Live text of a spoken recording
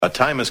A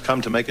time has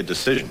come to make a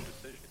decision.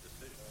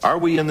 Are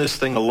we in this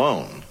thing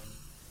alone,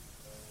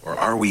 or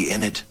are we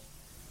in it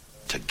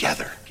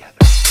together?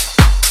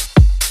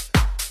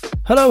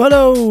 Hello,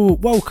 hello.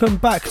 Welcome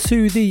back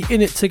to the In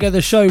It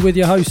Together show with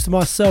your host,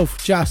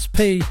 myself, Jas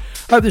P.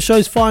 Hope the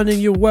show's finding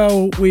you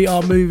well. We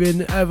are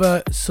moving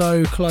ever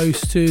so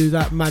close to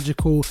that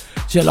magical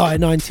July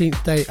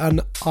 19th date,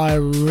 and I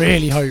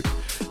really hope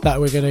that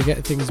we're going to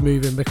get things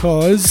moving,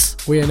 because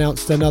we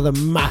announced another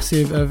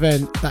massive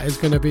event that is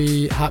going to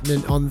be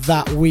happening on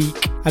that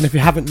week. And if you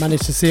haven't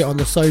managed to see it on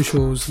the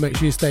socials, make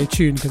sure you stay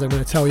tuned, because I'm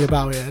going to tell you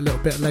about it a little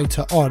bit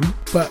later on.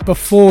 But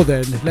before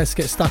then, let's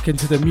get stuck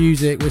into the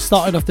music. We're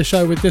starting off the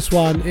show with this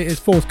one. It is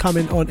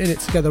forthcoming on In It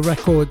Together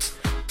Records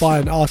by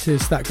an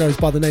artist that goes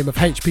by the name of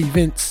HP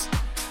Vince,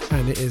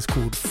 and it is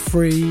called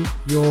Free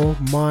Your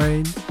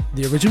Mind,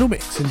 the original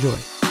mix. Enjoy.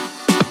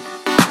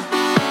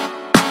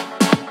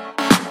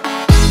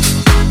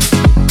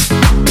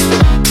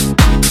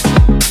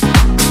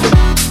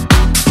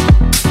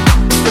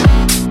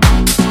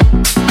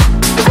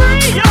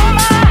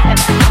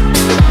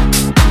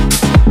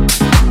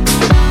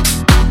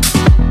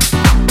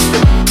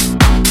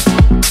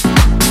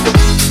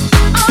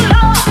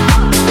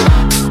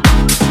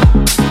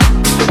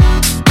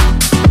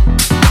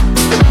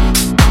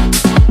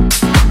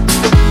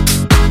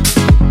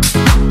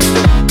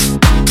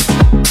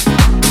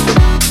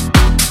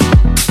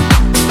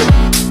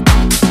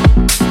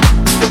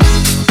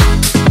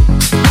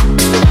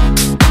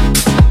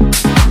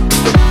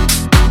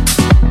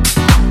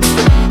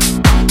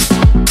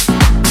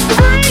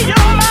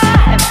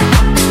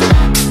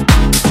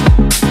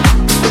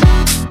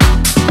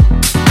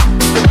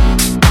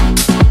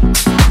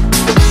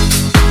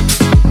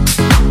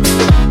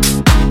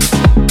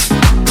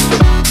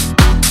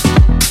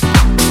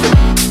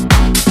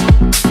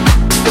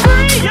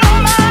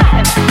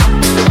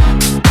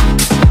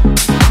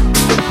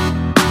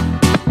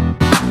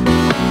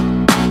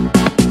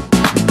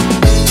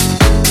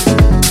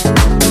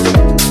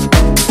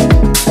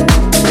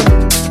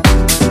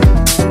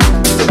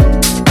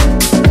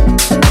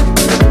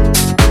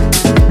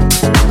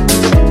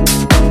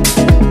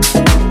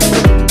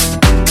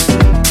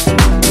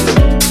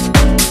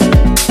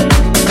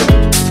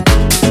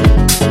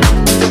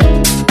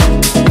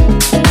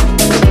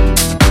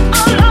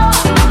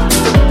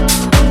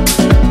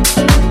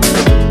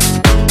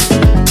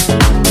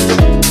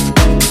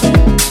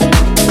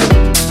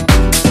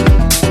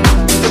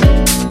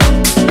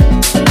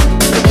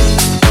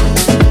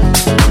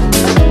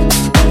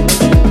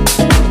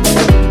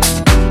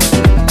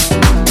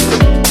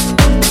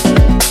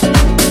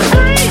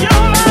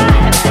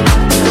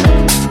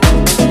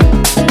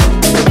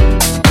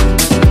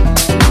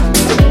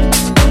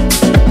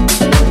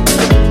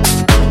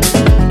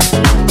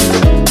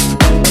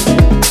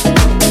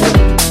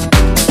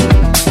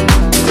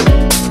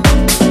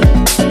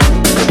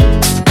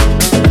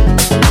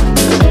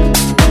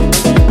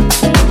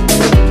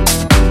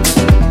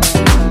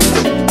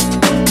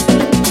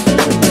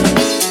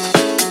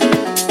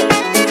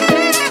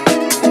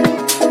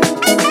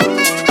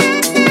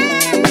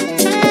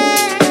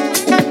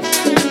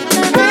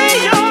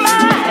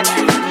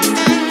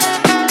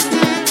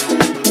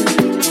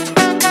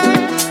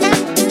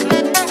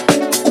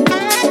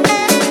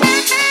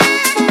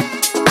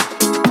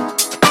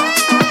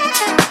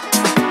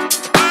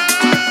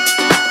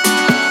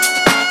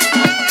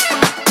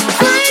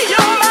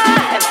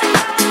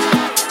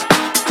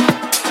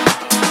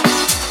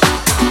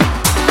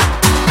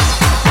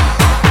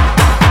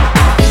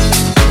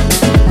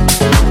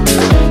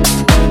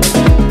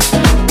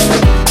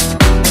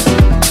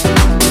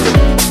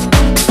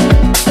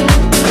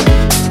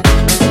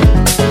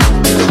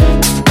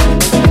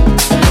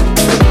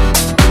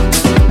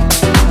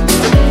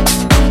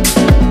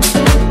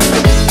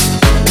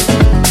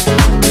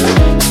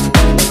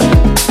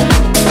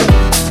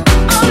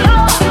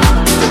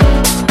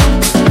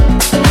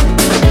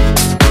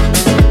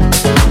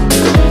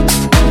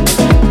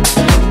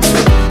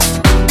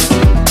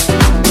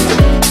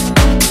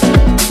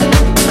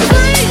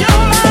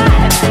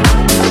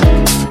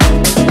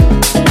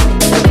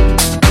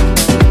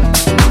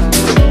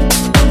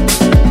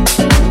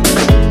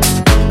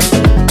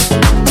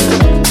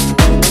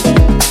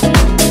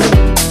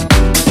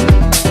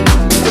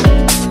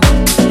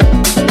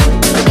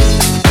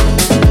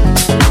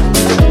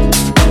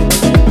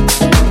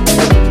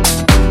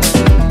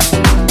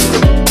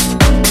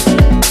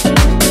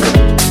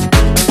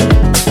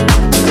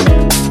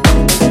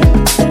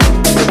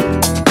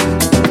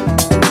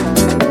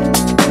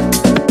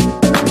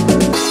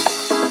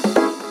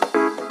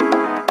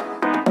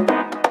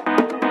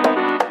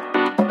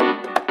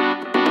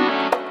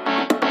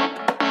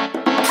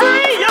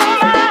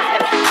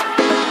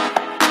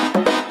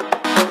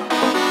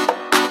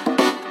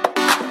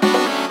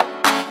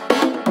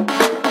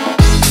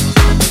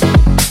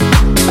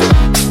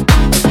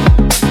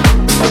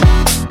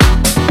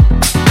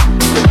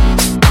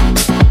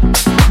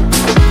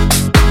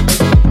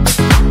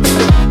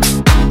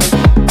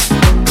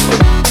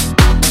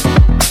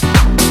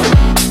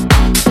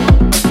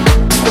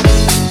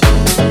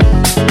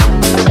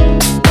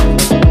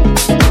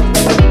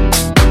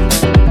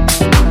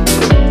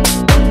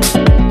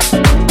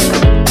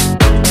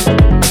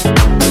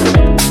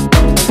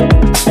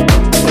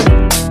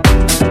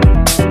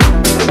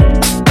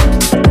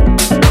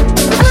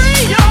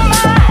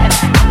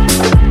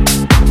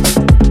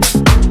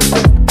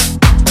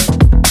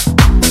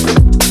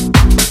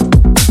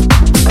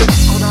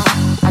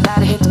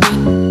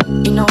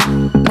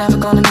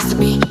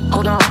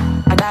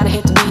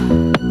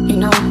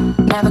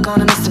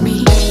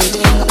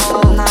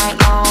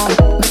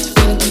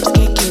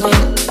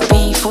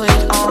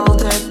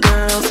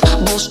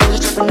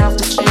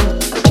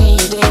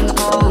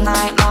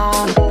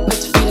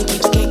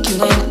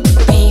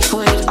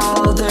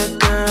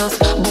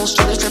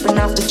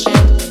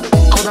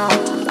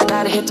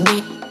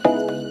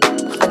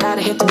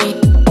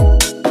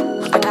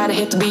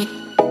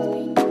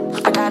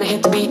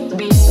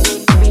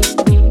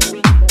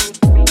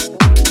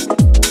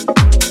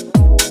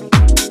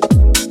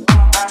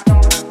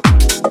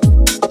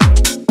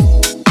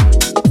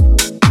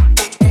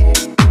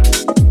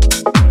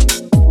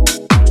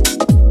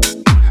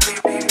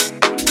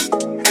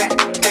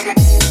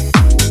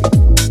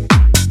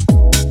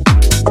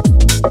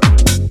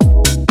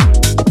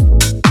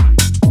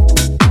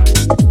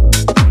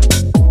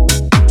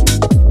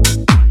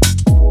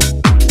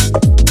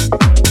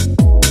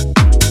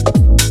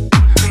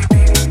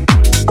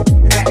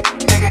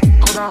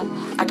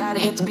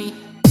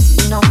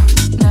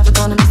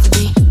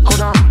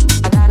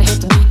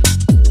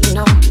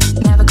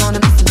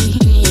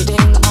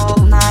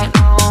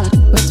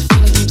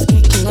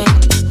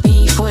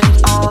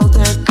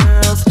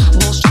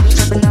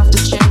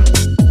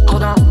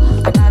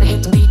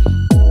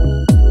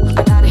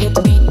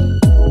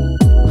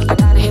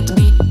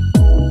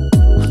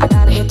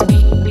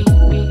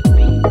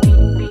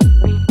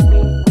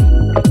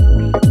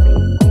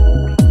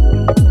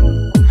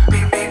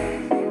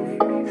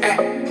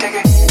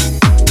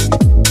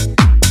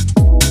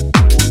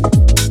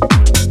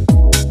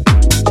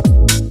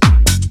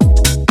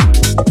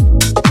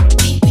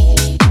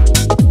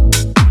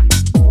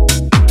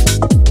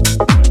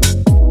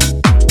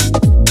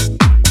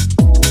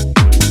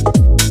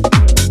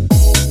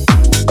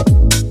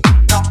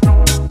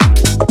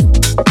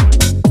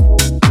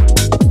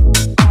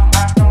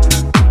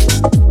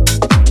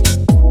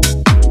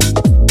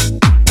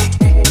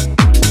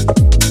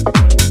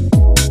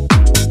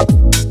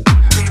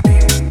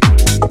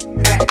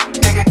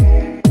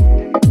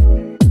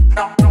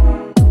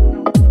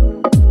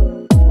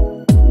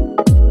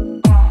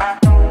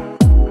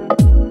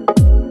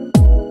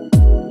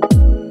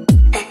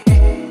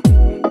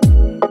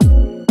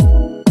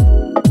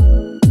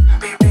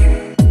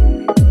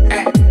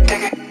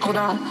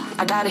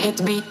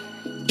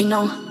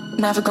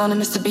 Never gonna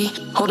miss the beat.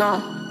 Hold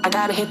on, I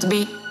gotta hit the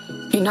beat.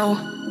 You know,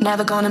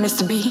 never gonna miss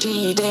the beat.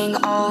 Cheating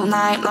all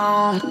night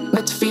long,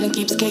 but the feeling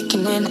keeps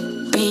kicking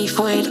in. Beef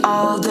with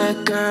all the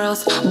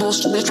girls,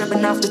 bullshit is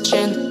dripping off the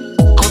chin.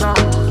 Hold on,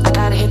 I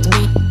gotta hit the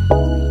beat.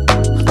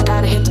 I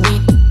gotta hit the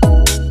beat.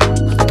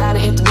 I gotta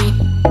hit the beat.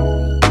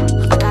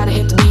 I gotta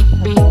hit the beat.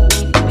 Beat,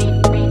 beat, beat,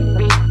 beat,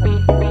 beat,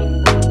 beat, beat, beat,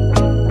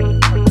 beat,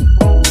 beat, beat.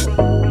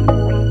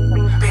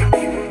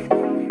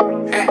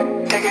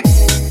 Take it.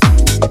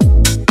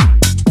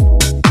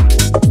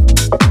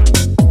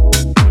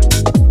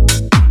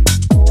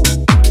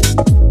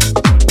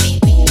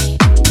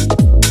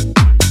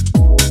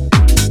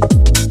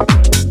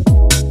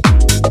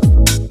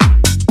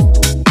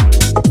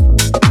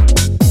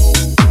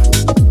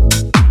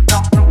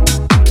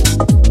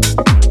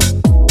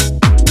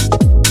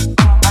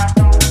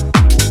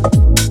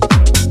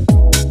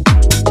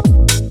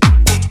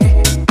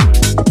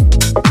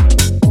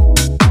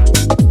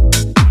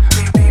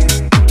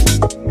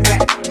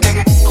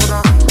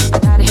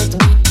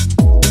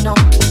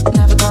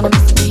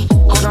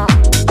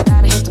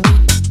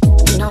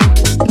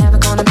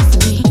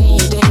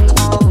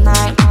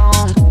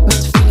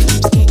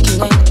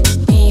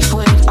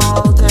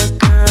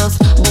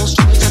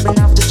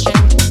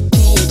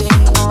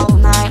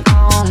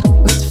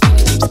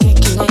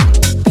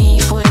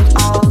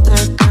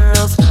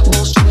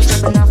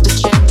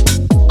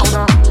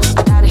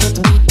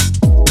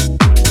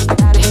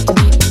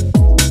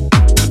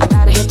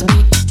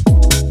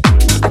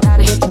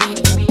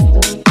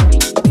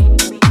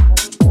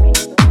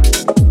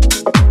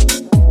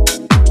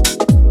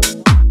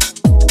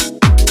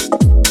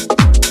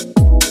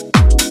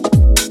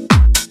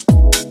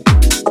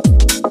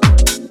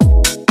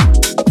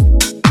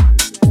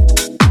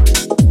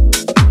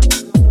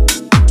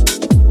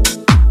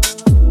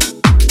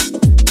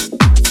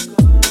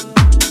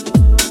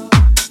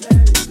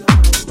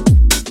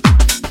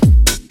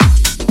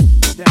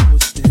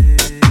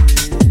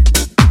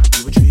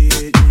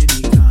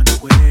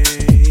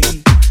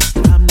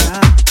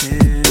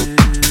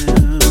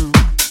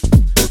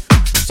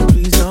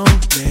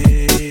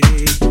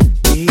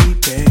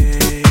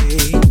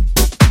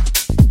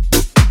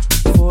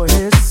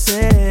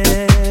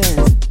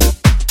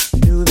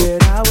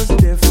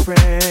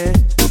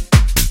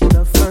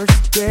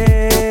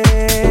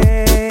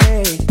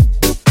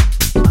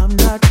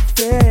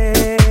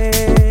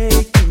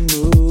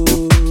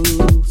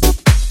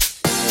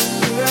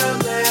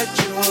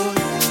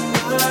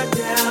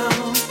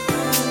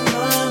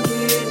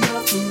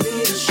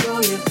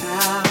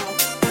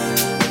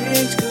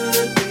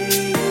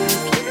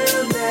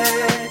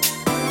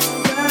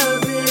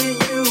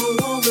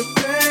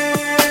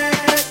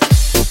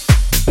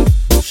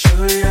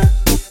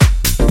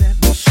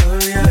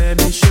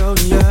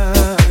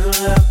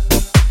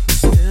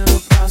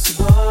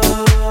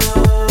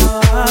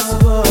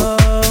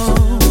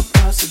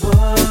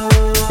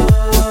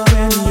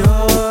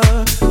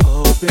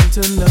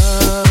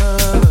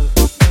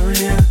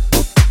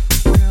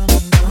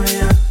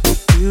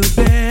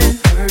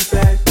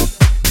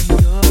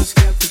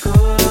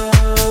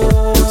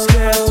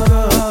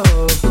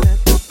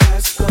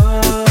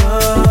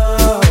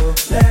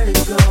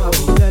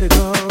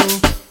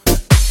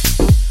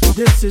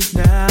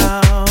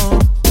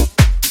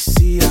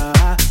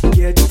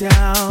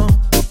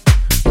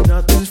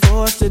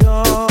 forced it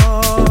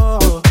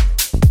all.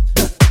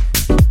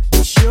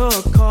 It's your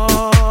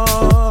call.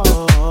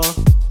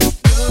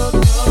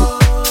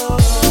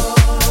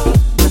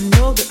 I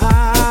know that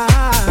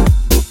I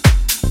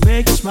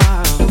make you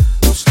smile,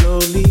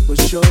 slowly but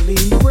surely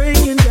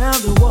breaking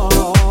down the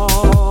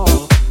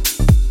wall.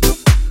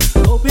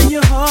 Open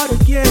your heart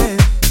again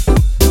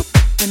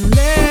and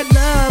let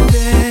love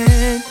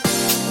in.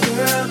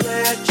 Girl,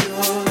 let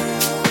your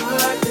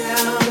heart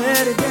down,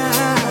 let it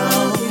down.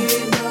 Don't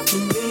enough for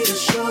me to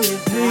show you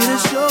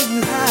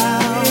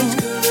how. Things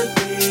could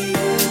be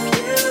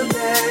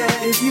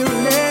if you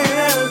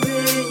let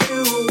me,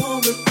 you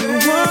won't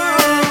regret.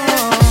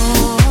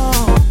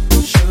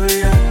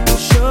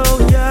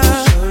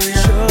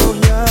 Show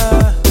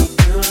ya.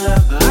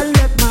 I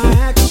let my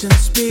actions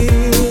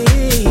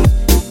speak.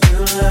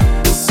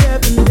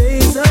 7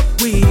 days a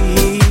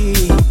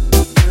week.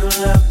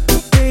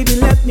 Baby,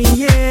 let me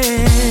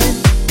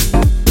in.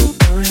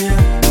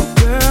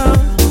 Girl,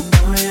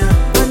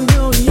 I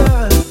know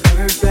ya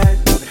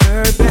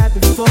heard that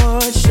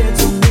before. Shed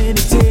so many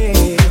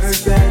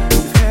tears.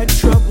 You've had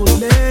trouble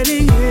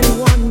letting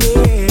anyone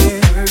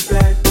in.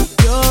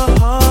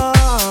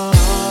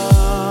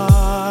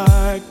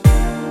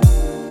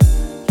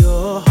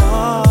 Your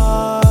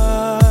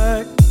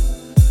heart.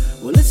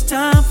 Well, it's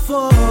time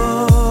for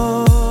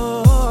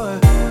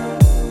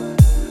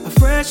a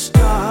fresh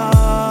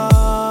start.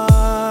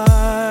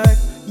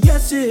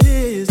 Yes, it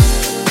is.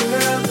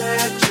 Girl,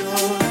 let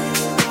your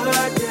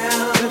guard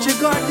down. Let your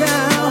guard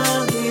down.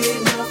 Don't need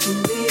enough for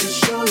me to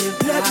show you.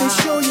 Let me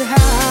show you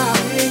how.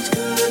 Things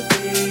could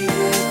be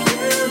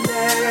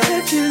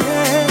if you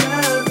let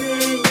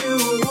loving you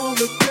won't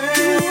regret.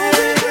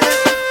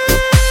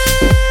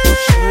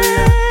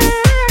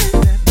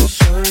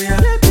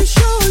 Let me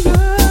show you.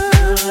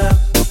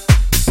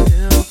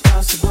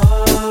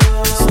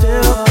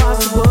 Still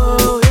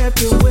possible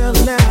if you will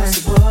now.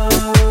 As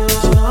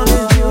long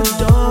as you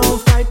don't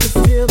fight the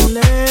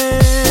feeling.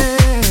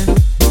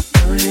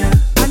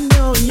 I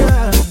know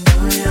ya.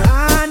 Yeah. I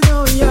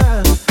know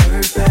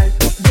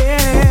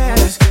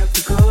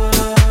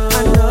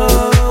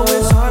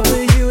it's hard for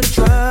you to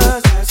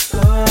trust,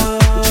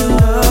 but you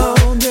know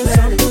there's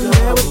something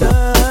there with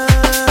us.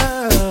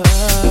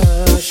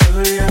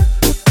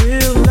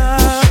 Real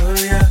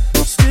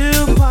love,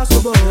 still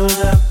possible.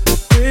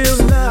 Real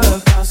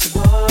love, you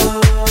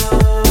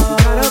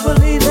gotta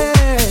believe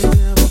it.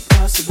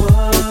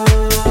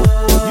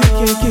 You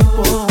can't keep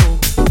on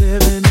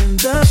living in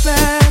the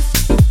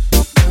past.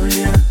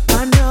 I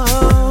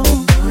know.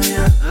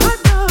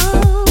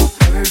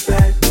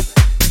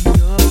 And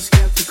you're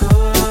skeptical.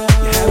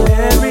 You have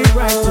every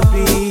right to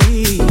be.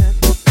 Now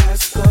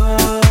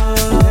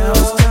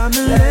it's time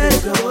to let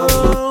it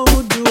go.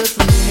 Do it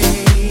for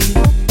me.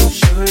 Let me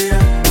show ya.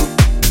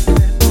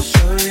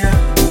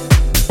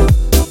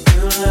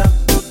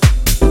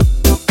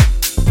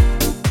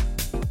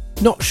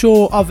 Not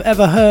sure I've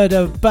ever heard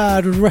a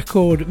bad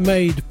record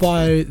made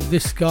by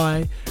this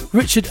guy.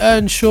 Richard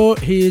Earnshaw,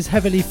 he is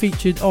heavily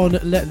featured on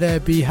Let There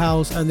Be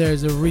House, and there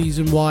is a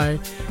reason why,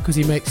 because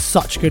he makes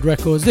such good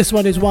records. This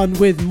one is one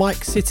with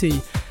Mike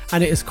City,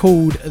 and it is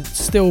called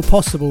Still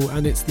Possible,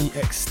 and it's the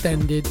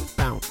extended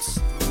bounce.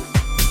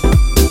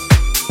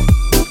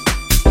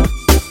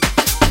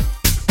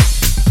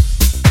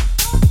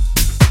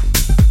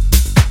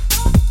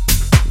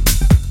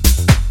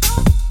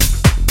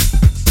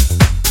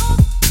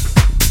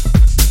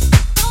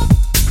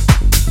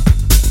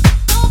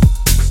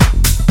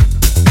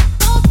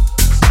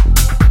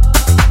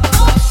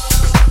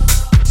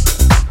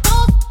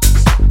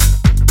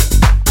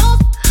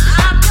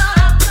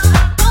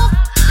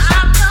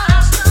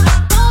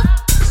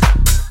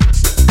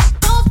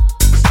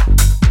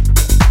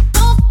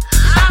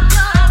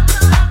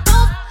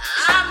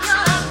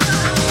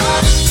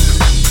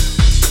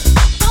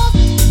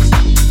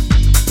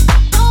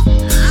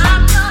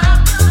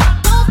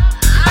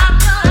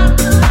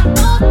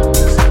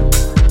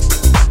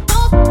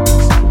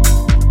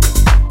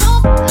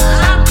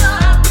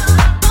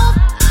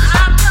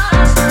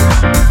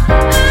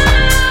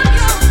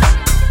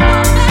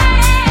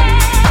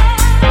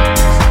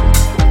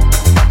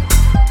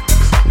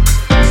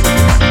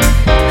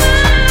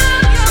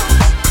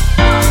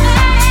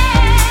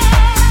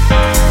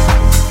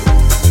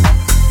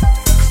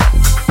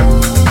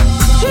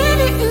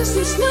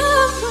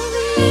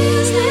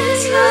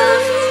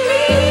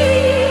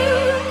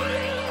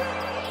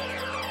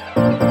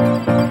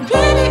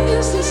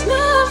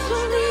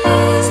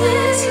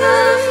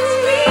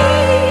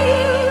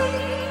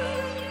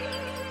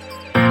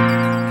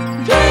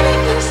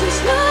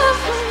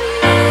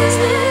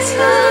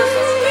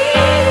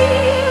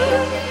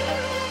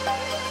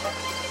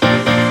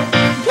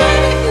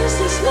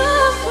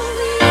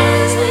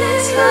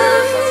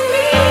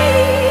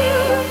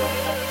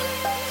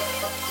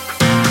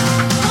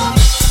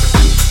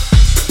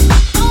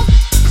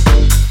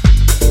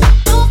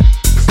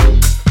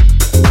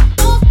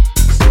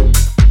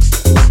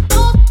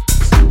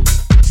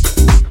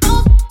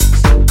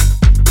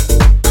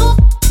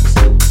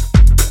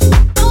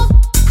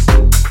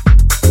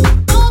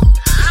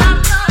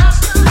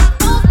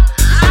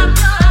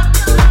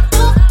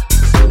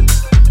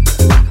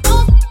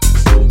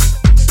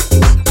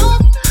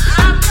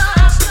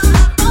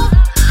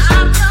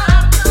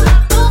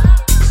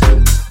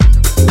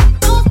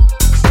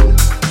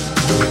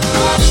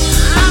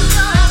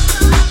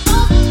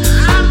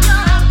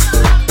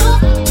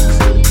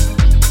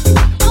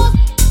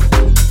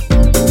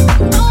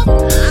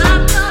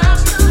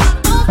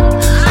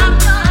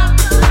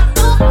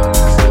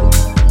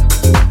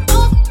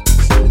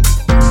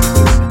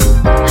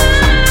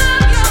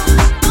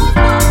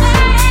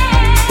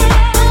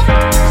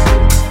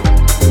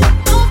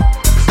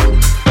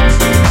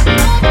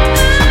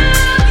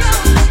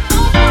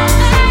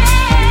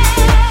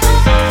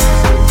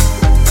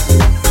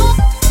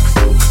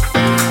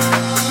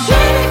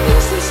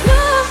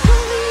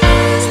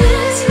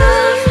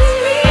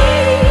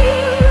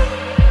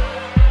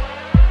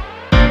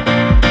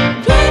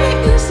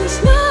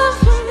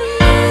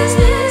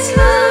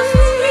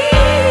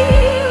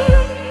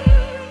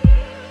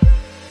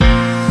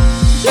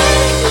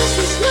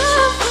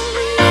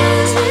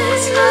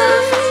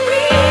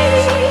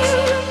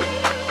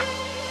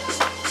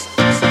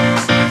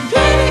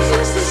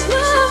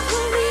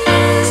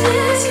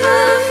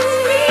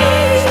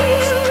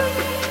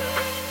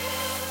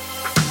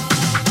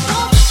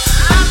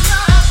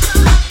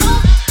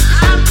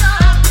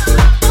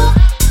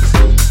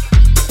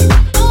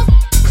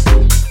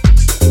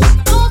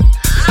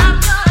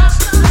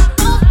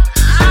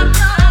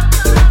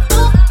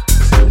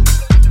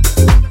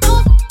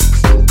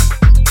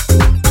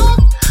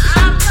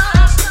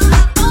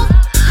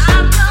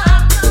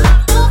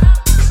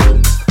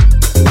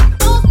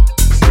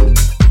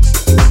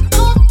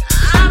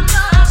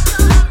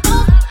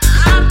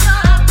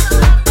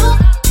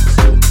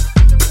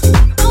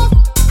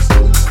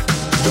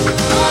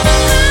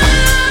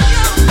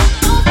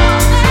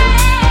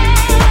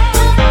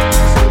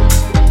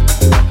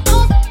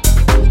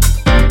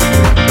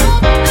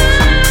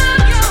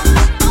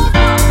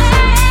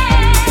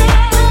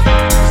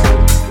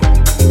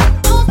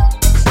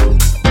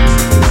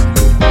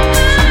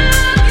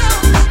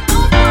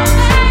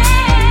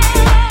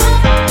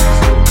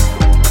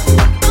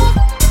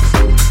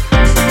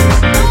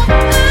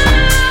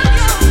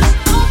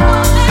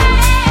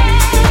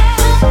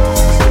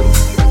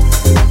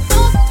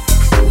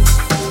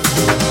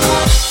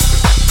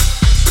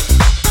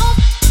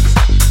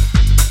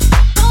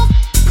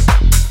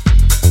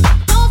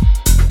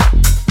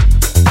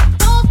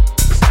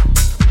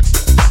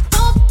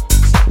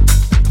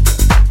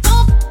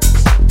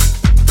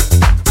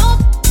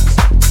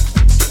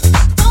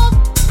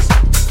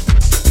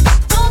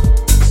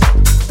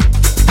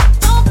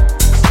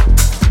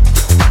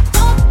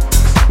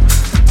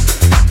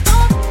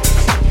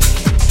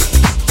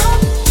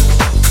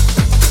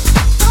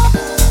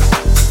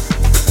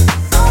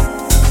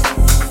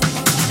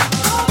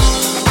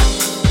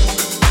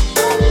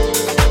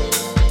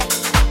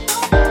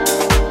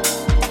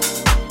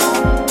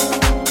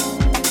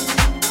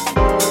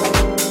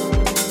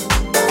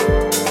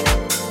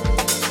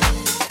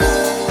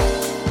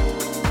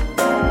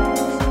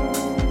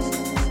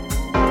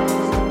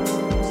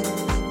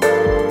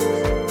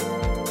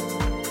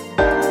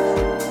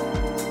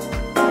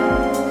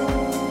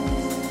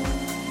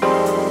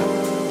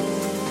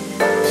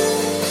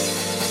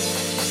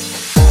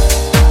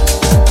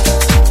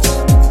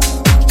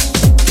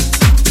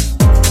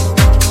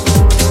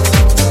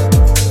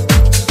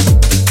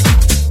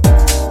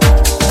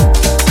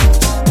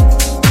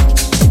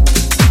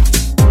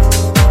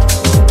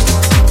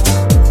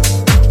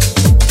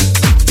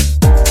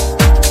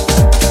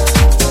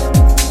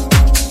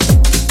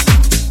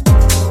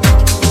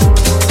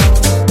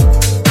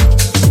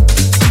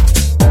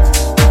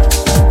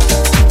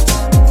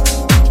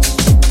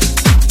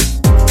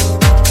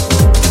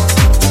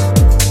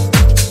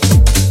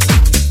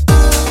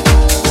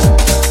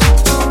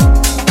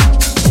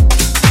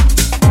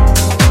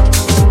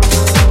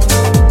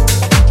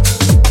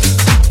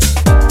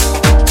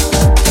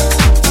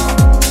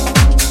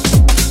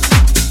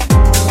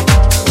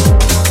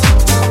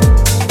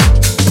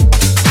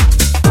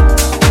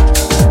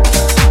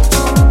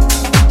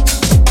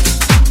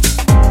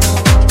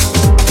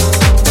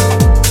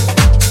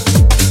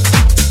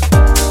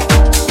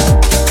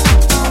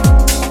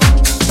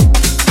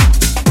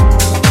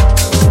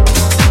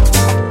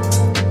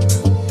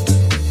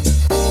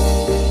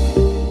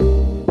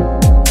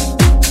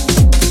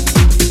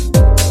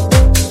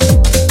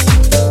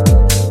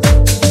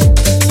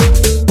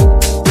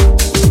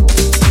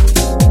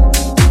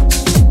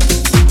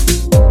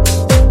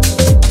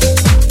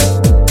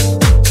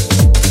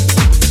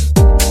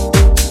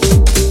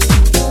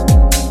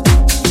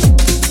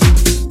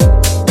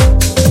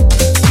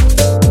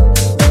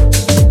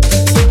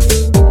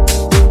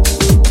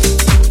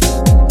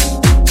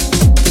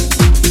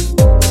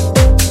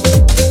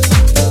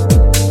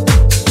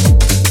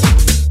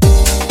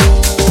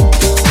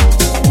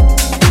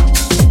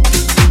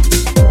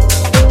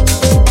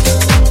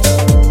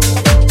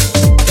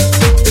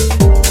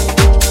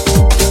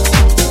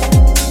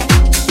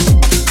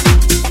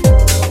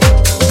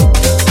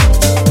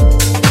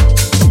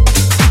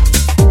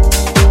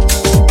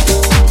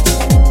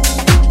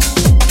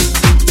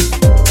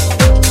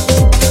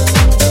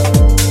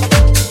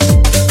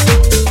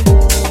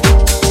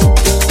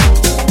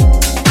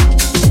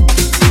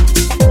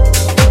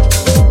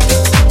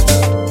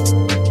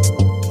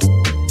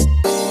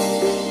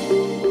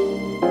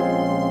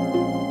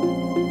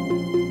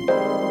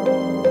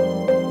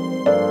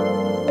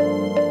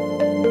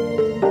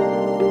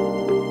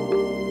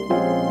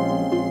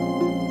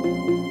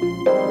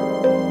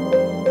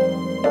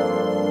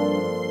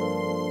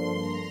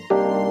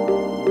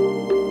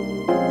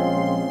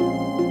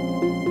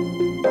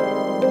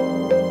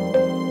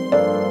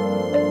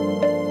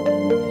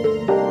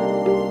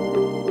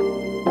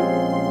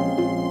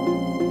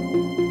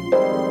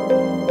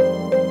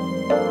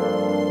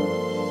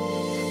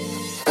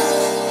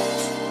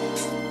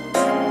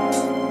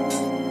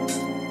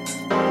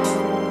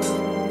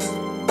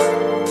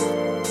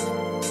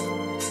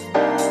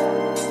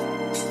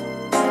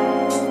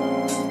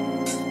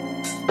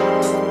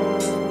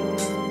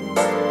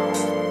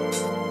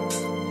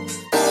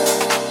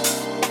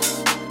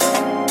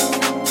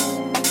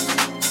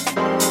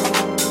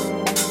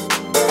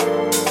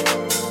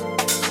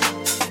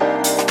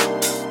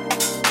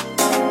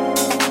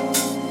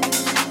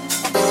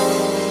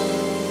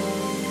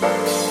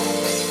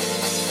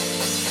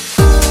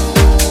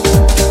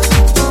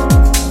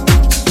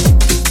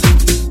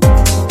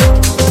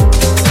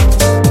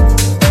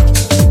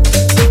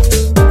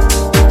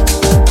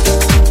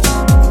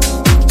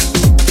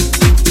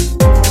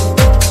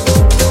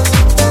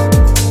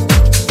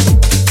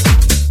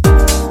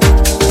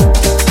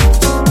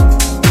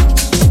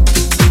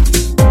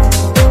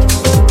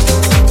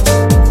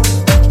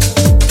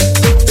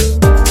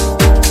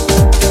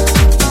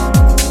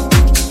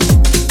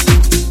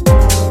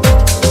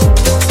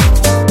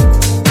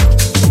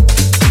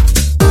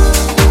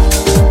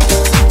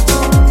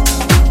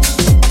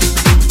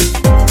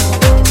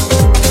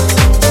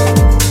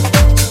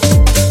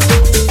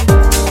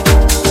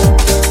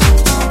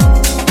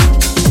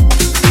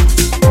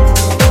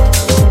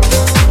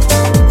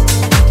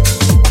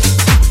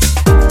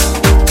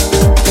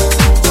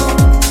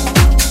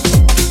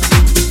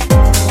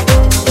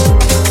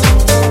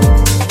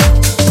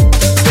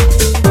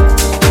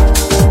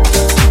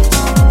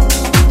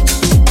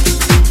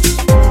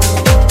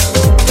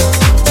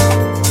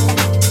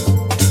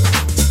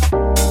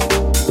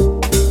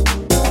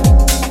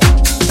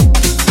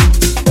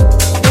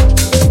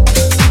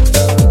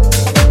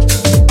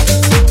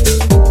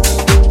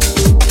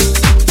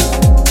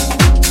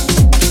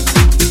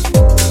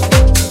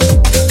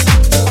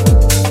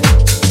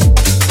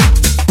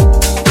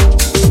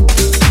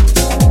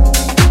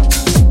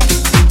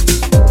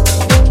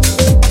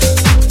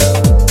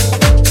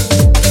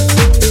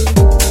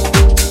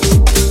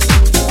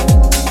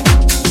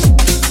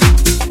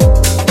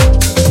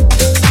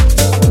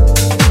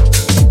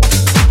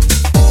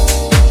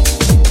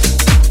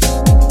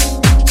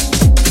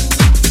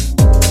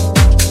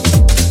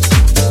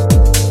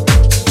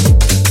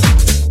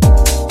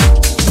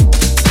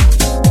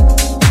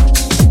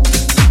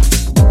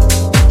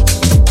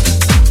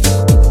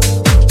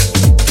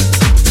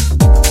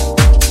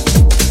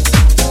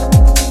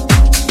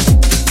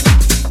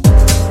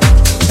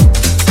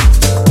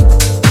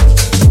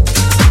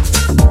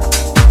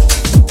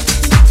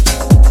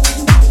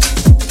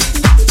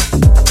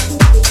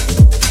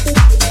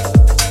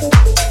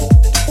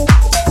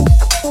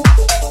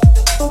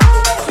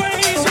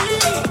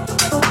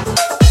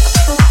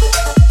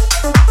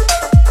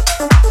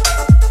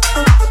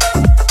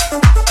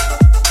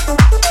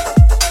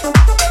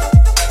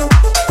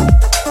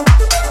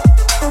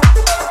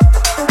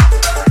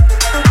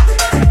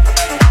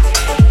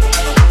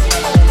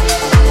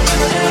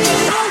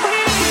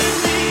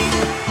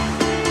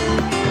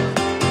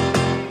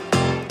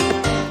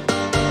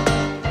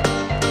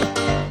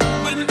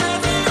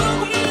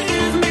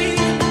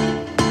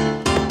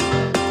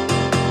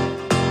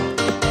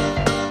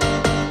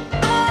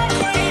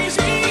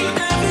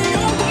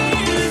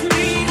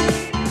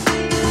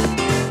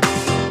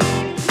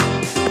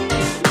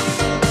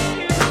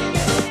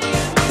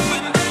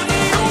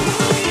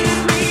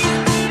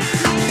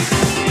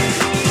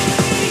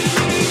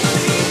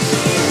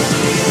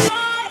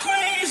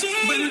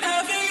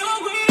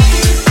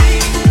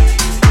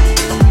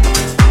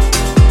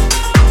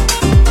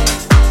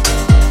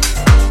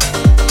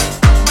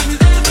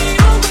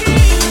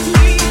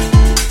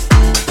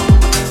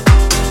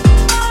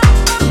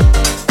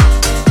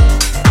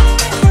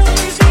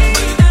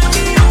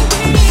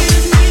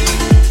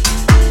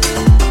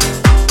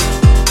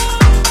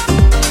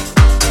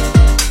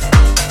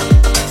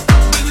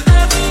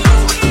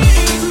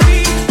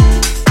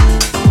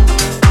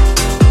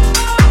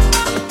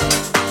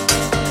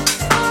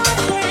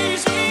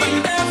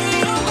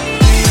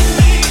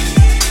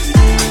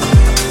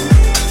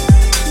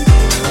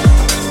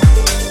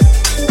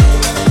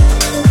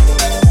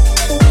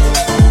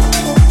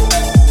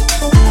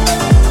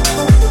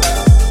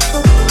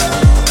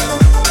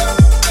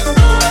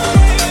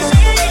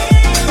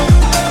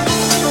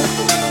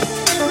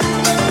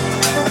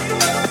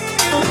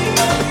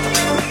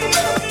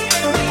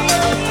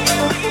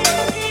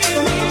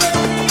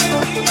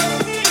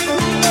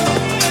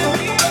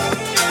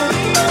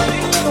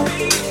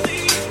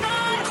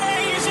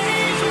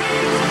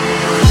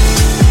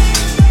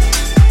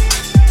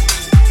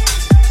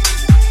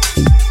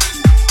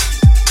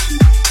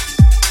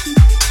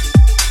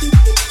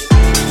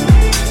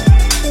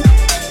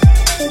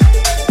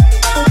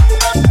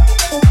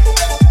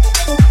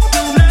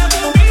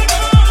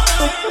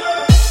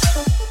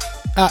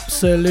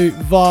 Absolute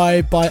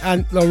Vibe by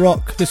Antler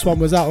Rock. This one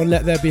was out on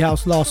Let There Be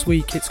House last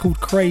week. It's called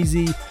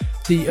Crazy,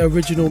 the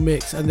original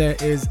mix, and there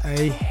is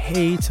a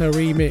hater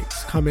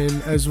remix coming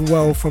as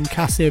well from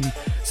Kasim,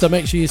 so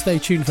make sure you stay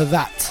tuned for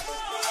that.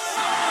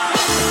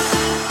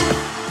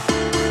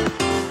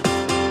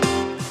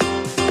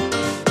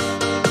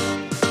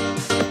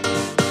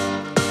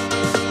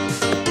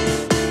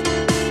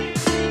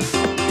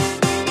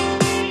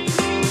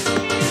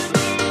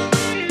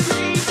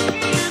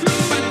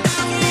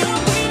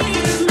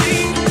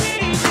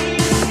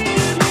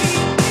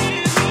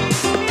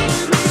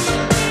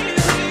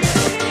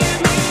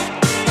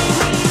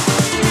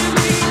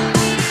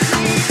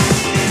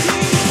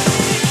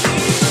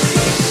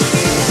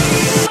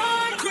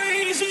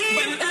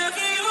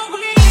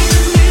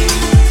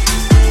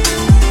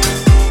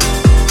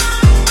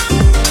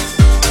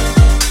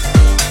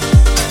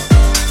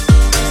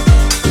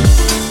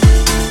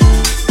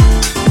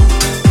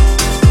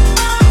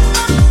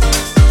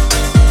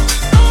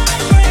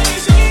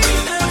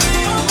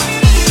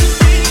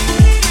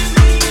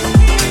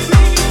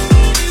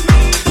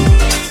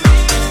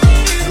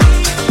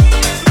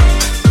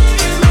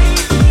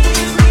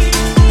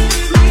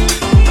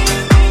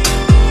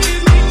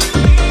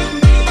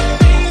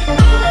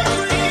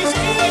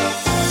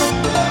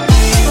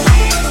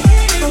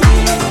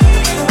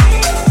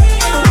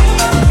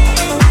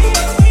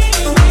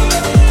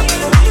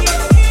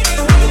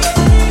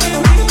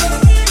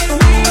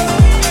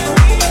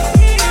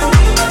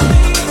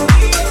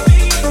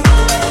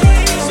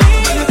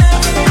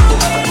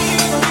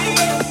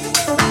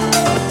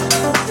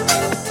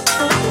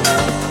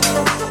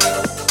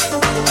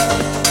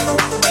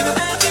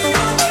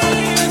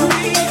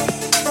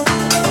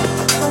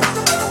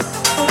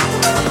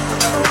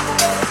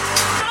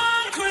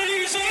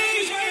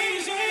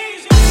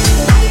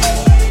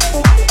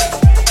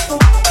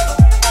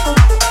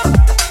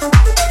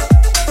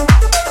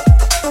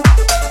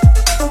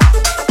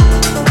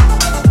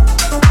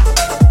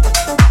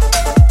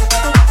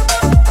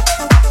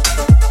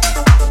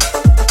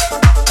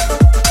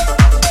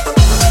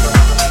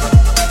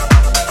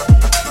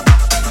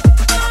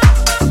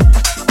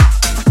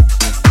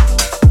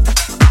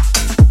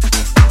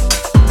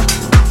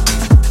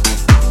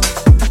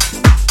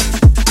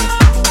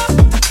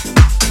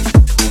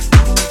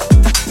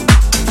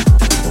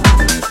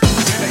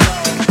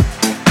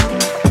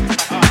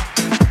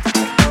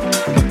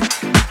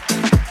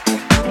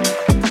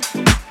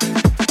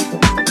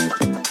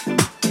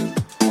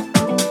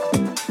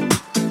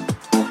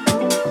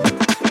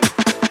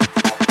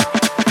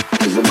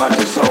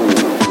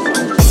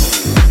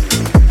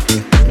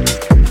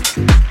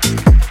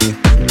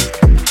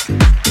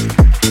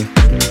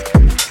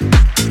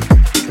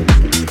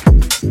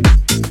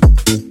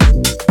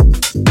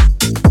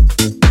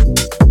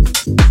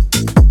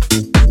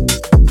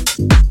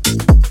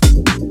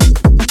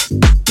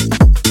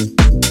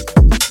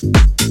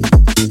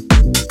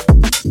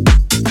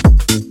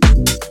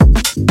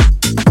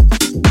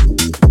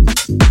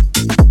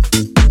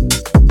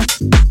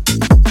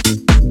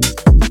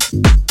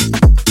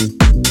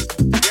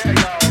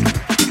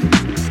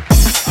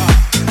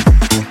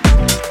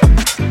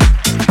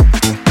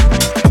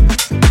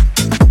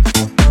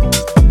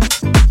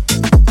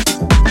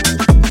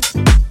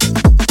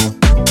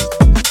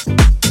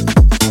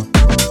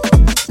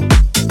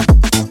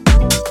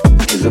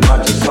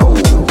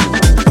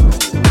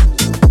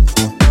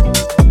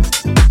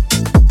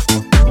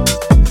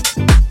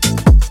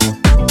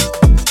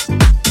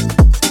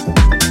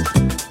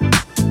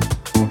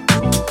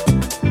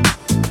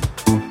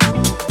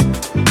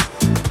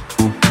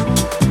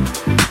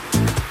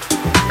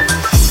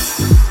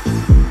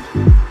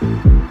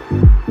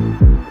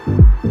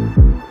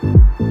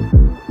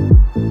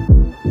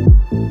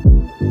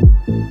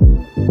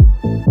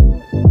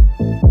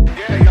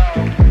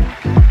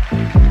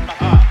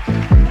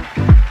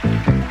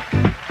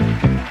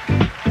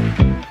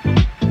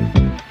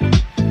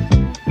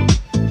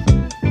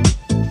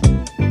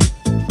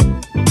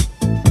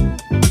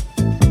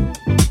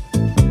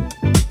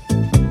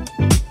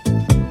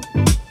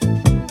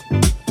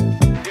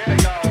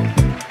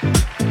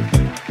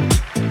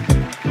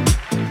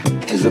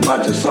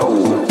 about your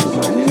soul.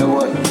 And you know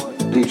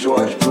what?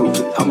 Detroit's proof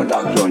it. I'm a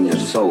doctor on your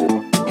soul.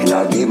 And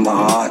I give my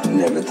heart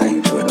and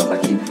everything to it. I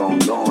keep on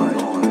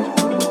going.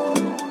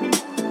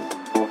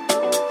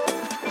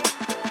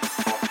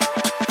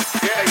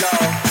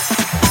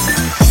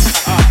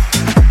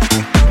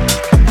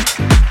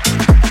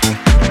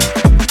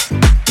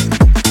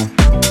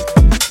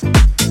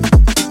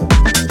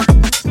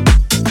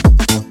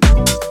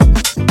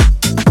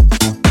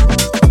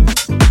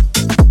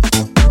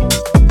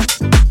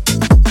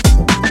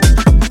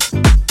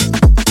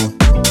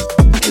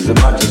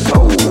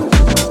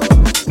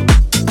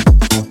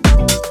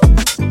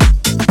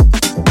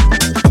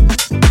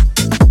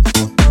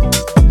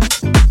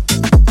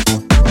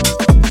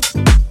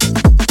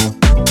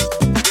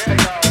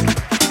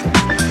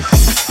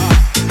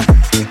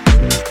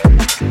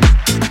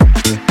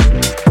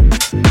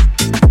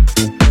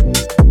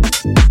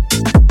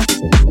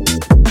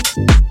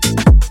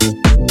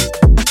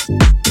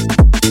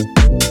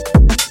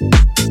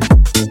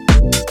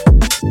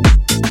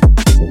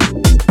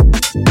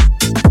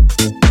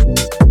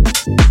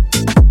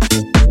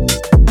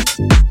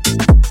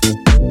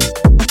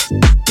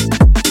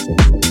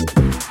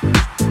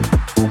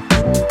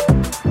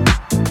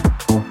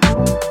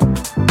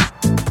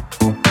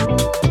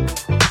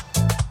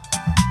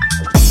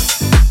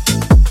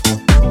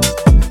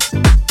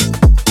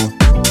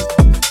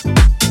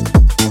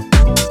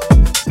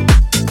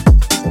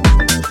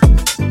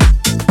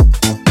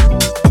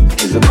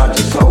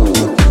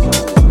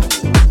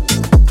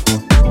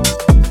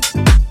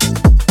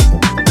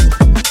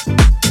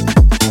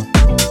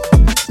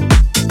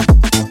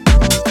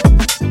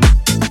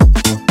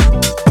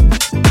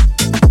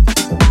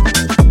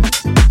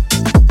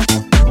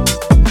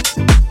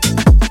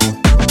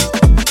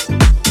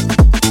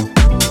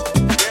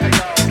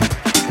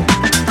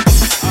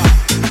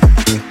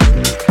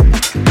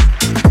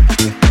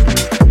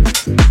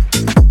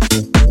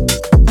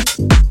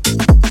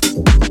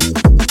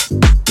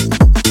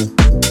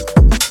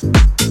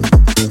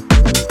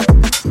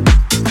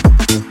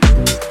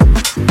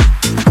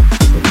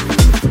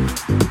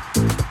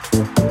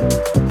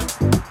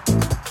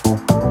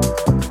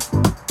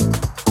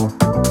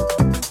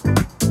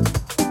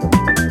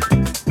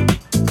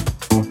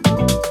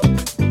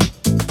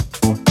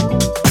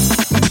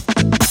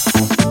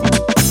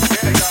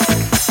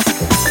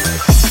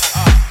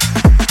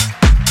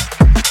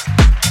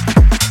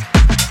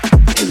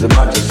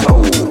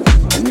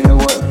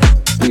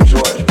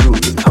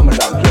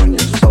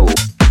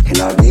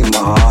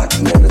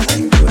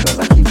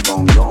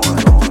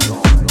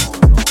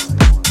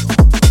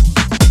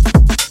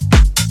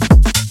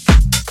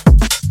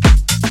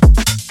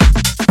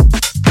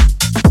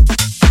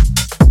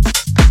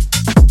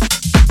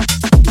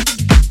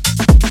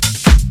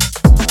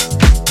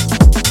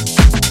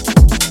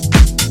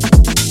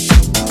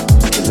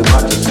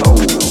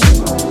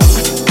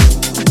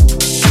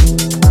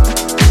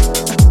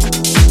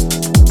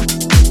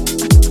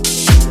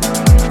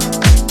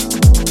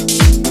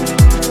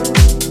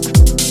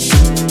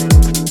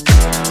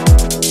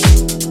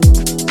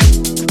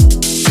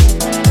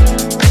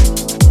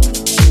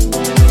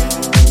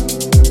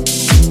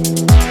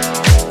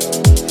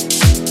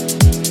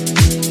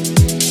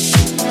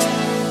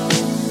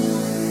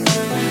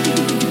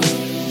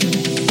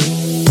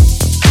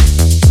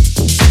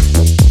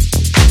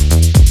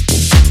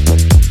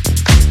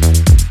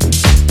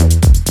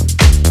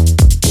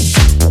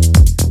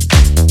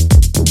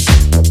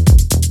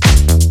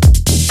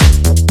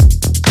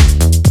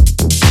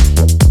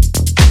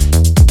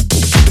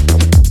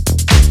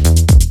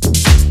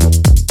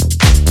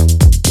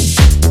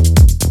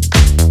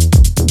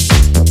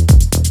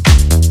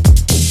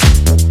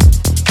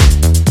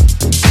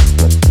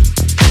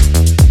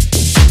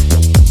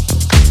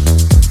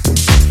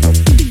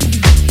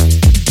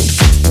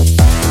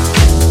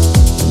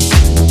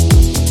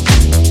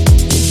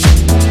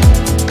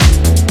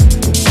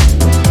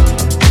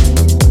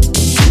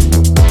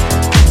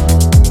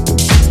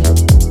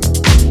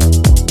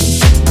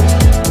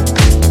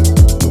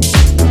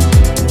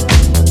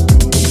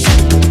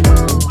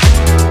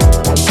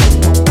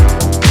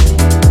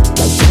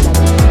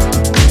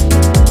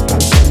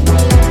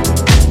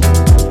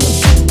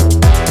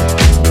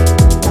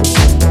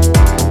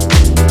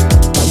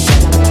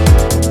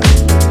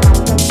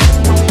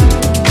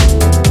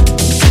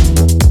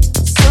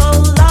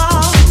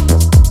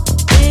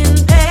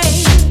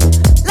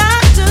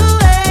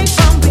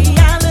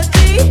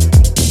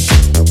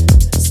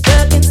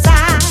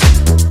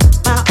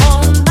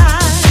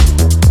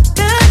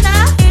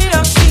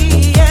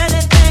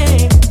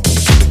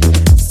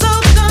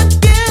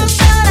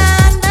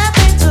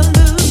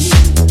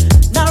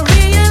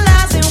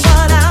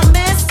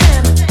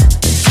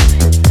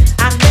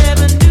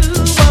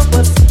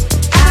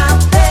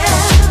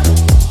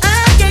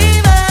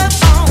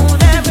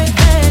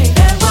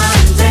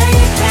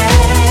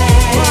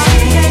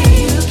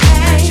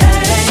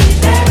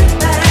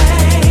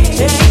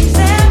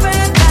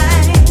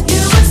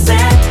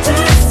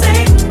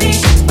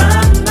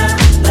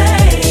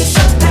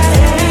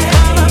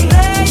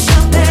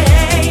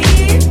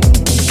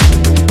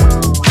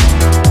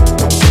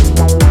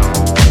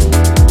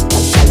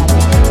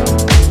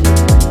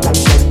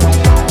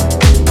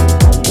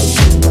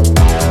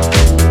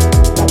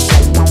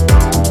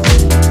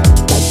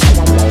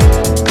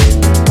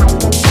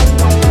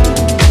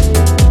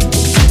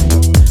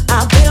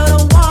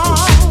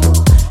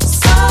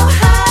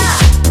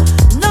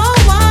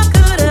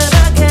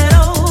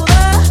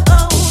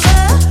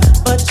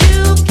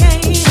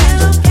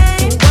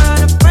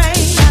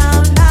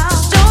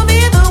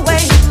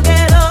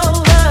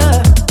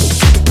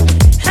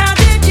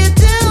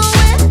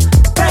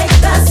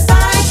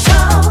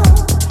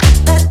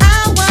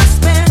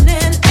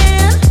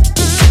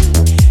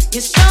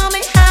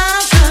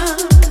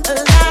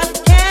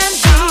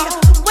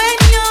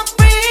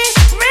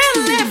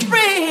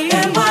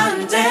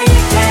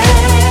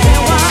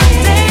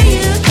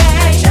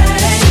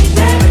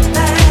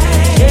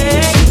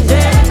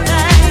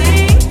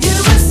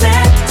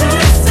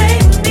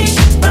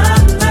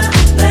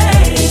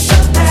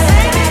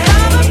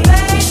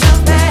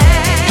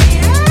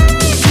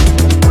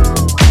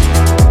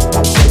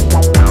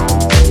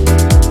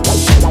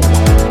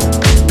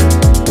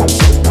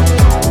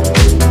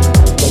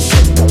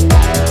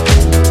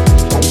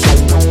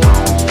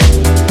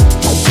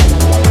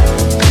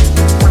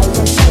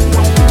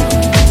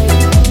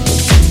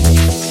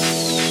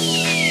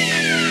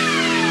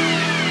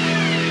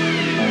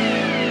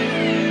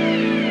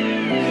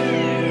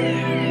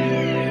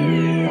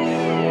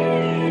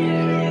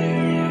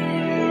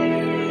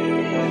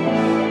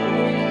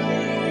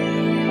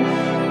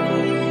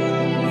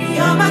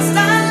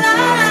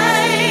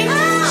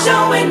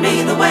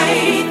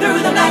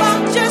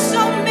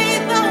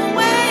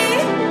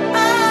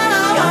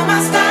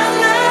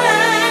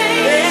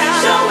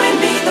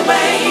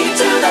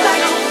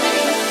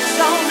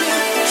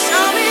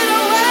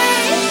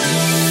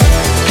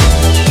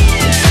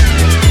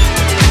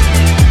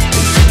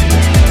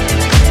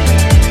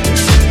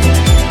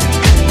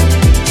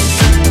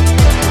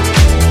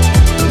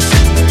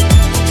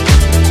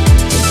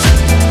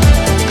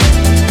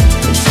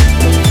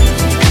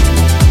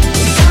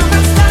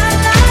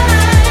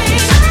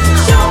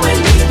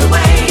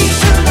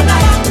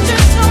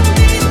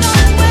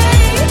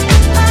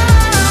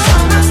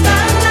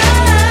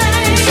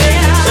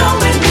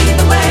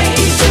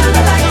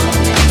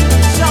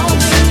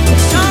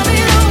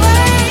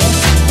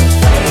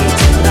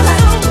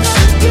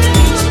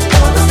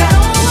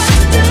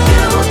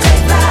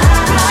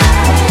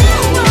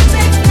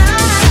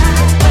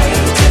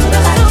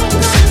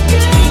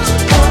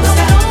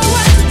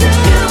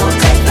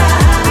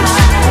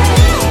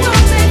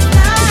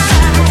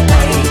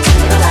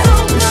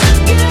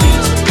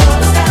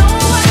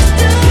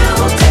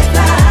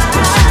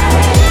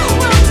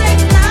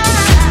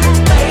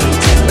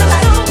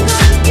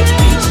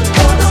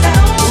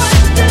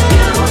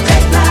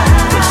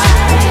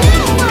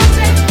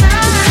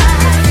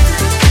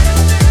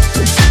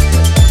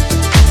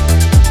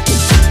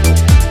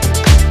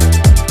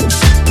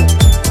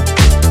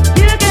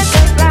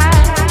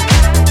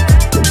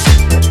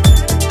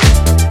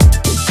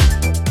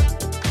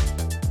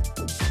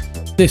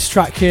 This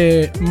track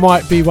here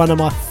might be one of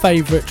my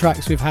favourite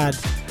tracks we've had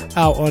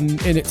out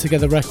on In It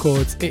Together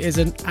Records. It is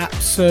an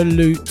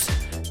absolute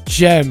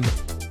gem.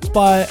 It's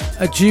by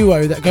a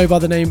duo that go by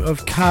the name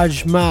of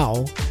Kaj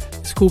Mal.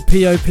 It's called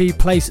POP,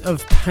 Place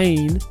of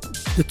Pain.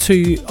 The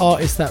two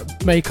artists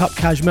that make up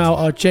Kaj Mal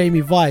are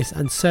Jamie Vice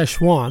and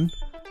Szechuan.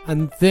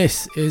 And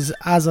this is,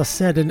 as I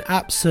said, an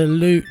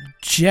absolute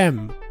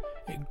gem.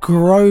 It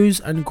grows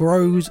and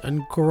grows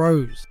and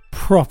grows.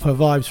 Proper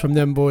vibes from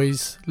them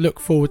boys. Look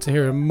forward to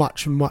hearing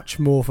much, much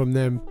more from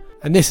them.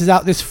 And this is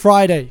out this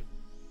Friday.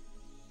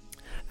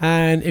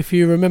 And if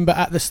you remember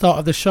at the start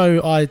of the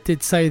show, I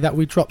did say that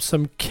we dropped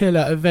some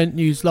killer event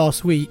news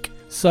last week.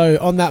 So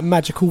on that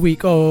magical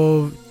week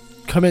of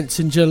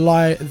commencing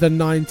July the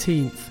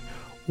 19th,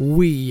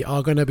 we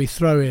are going to be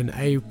throwing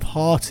a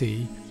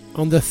party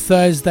on the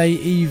Thursday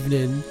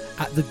evening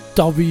at the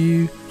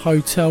W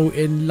Hotel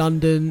in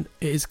London.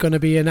 It is going to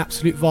be an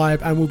absolute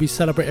vibe, and we'll be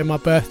celebrating my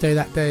birthday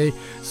that day.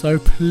 So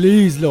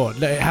please, Lord,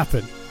 let it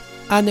happen.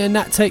 And then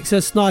that takes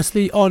us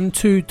nicely on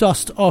to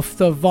Dust Off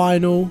the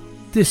Vinyl.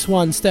 This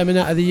one stemming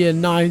out of the year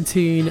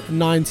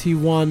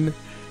 1991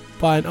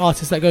 by an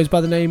artist that goes by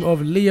the name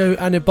of Leo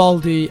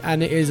Anibaldi,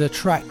 and it is a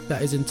track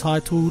that is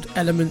entitled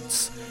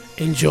Elements.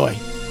 Enjoy.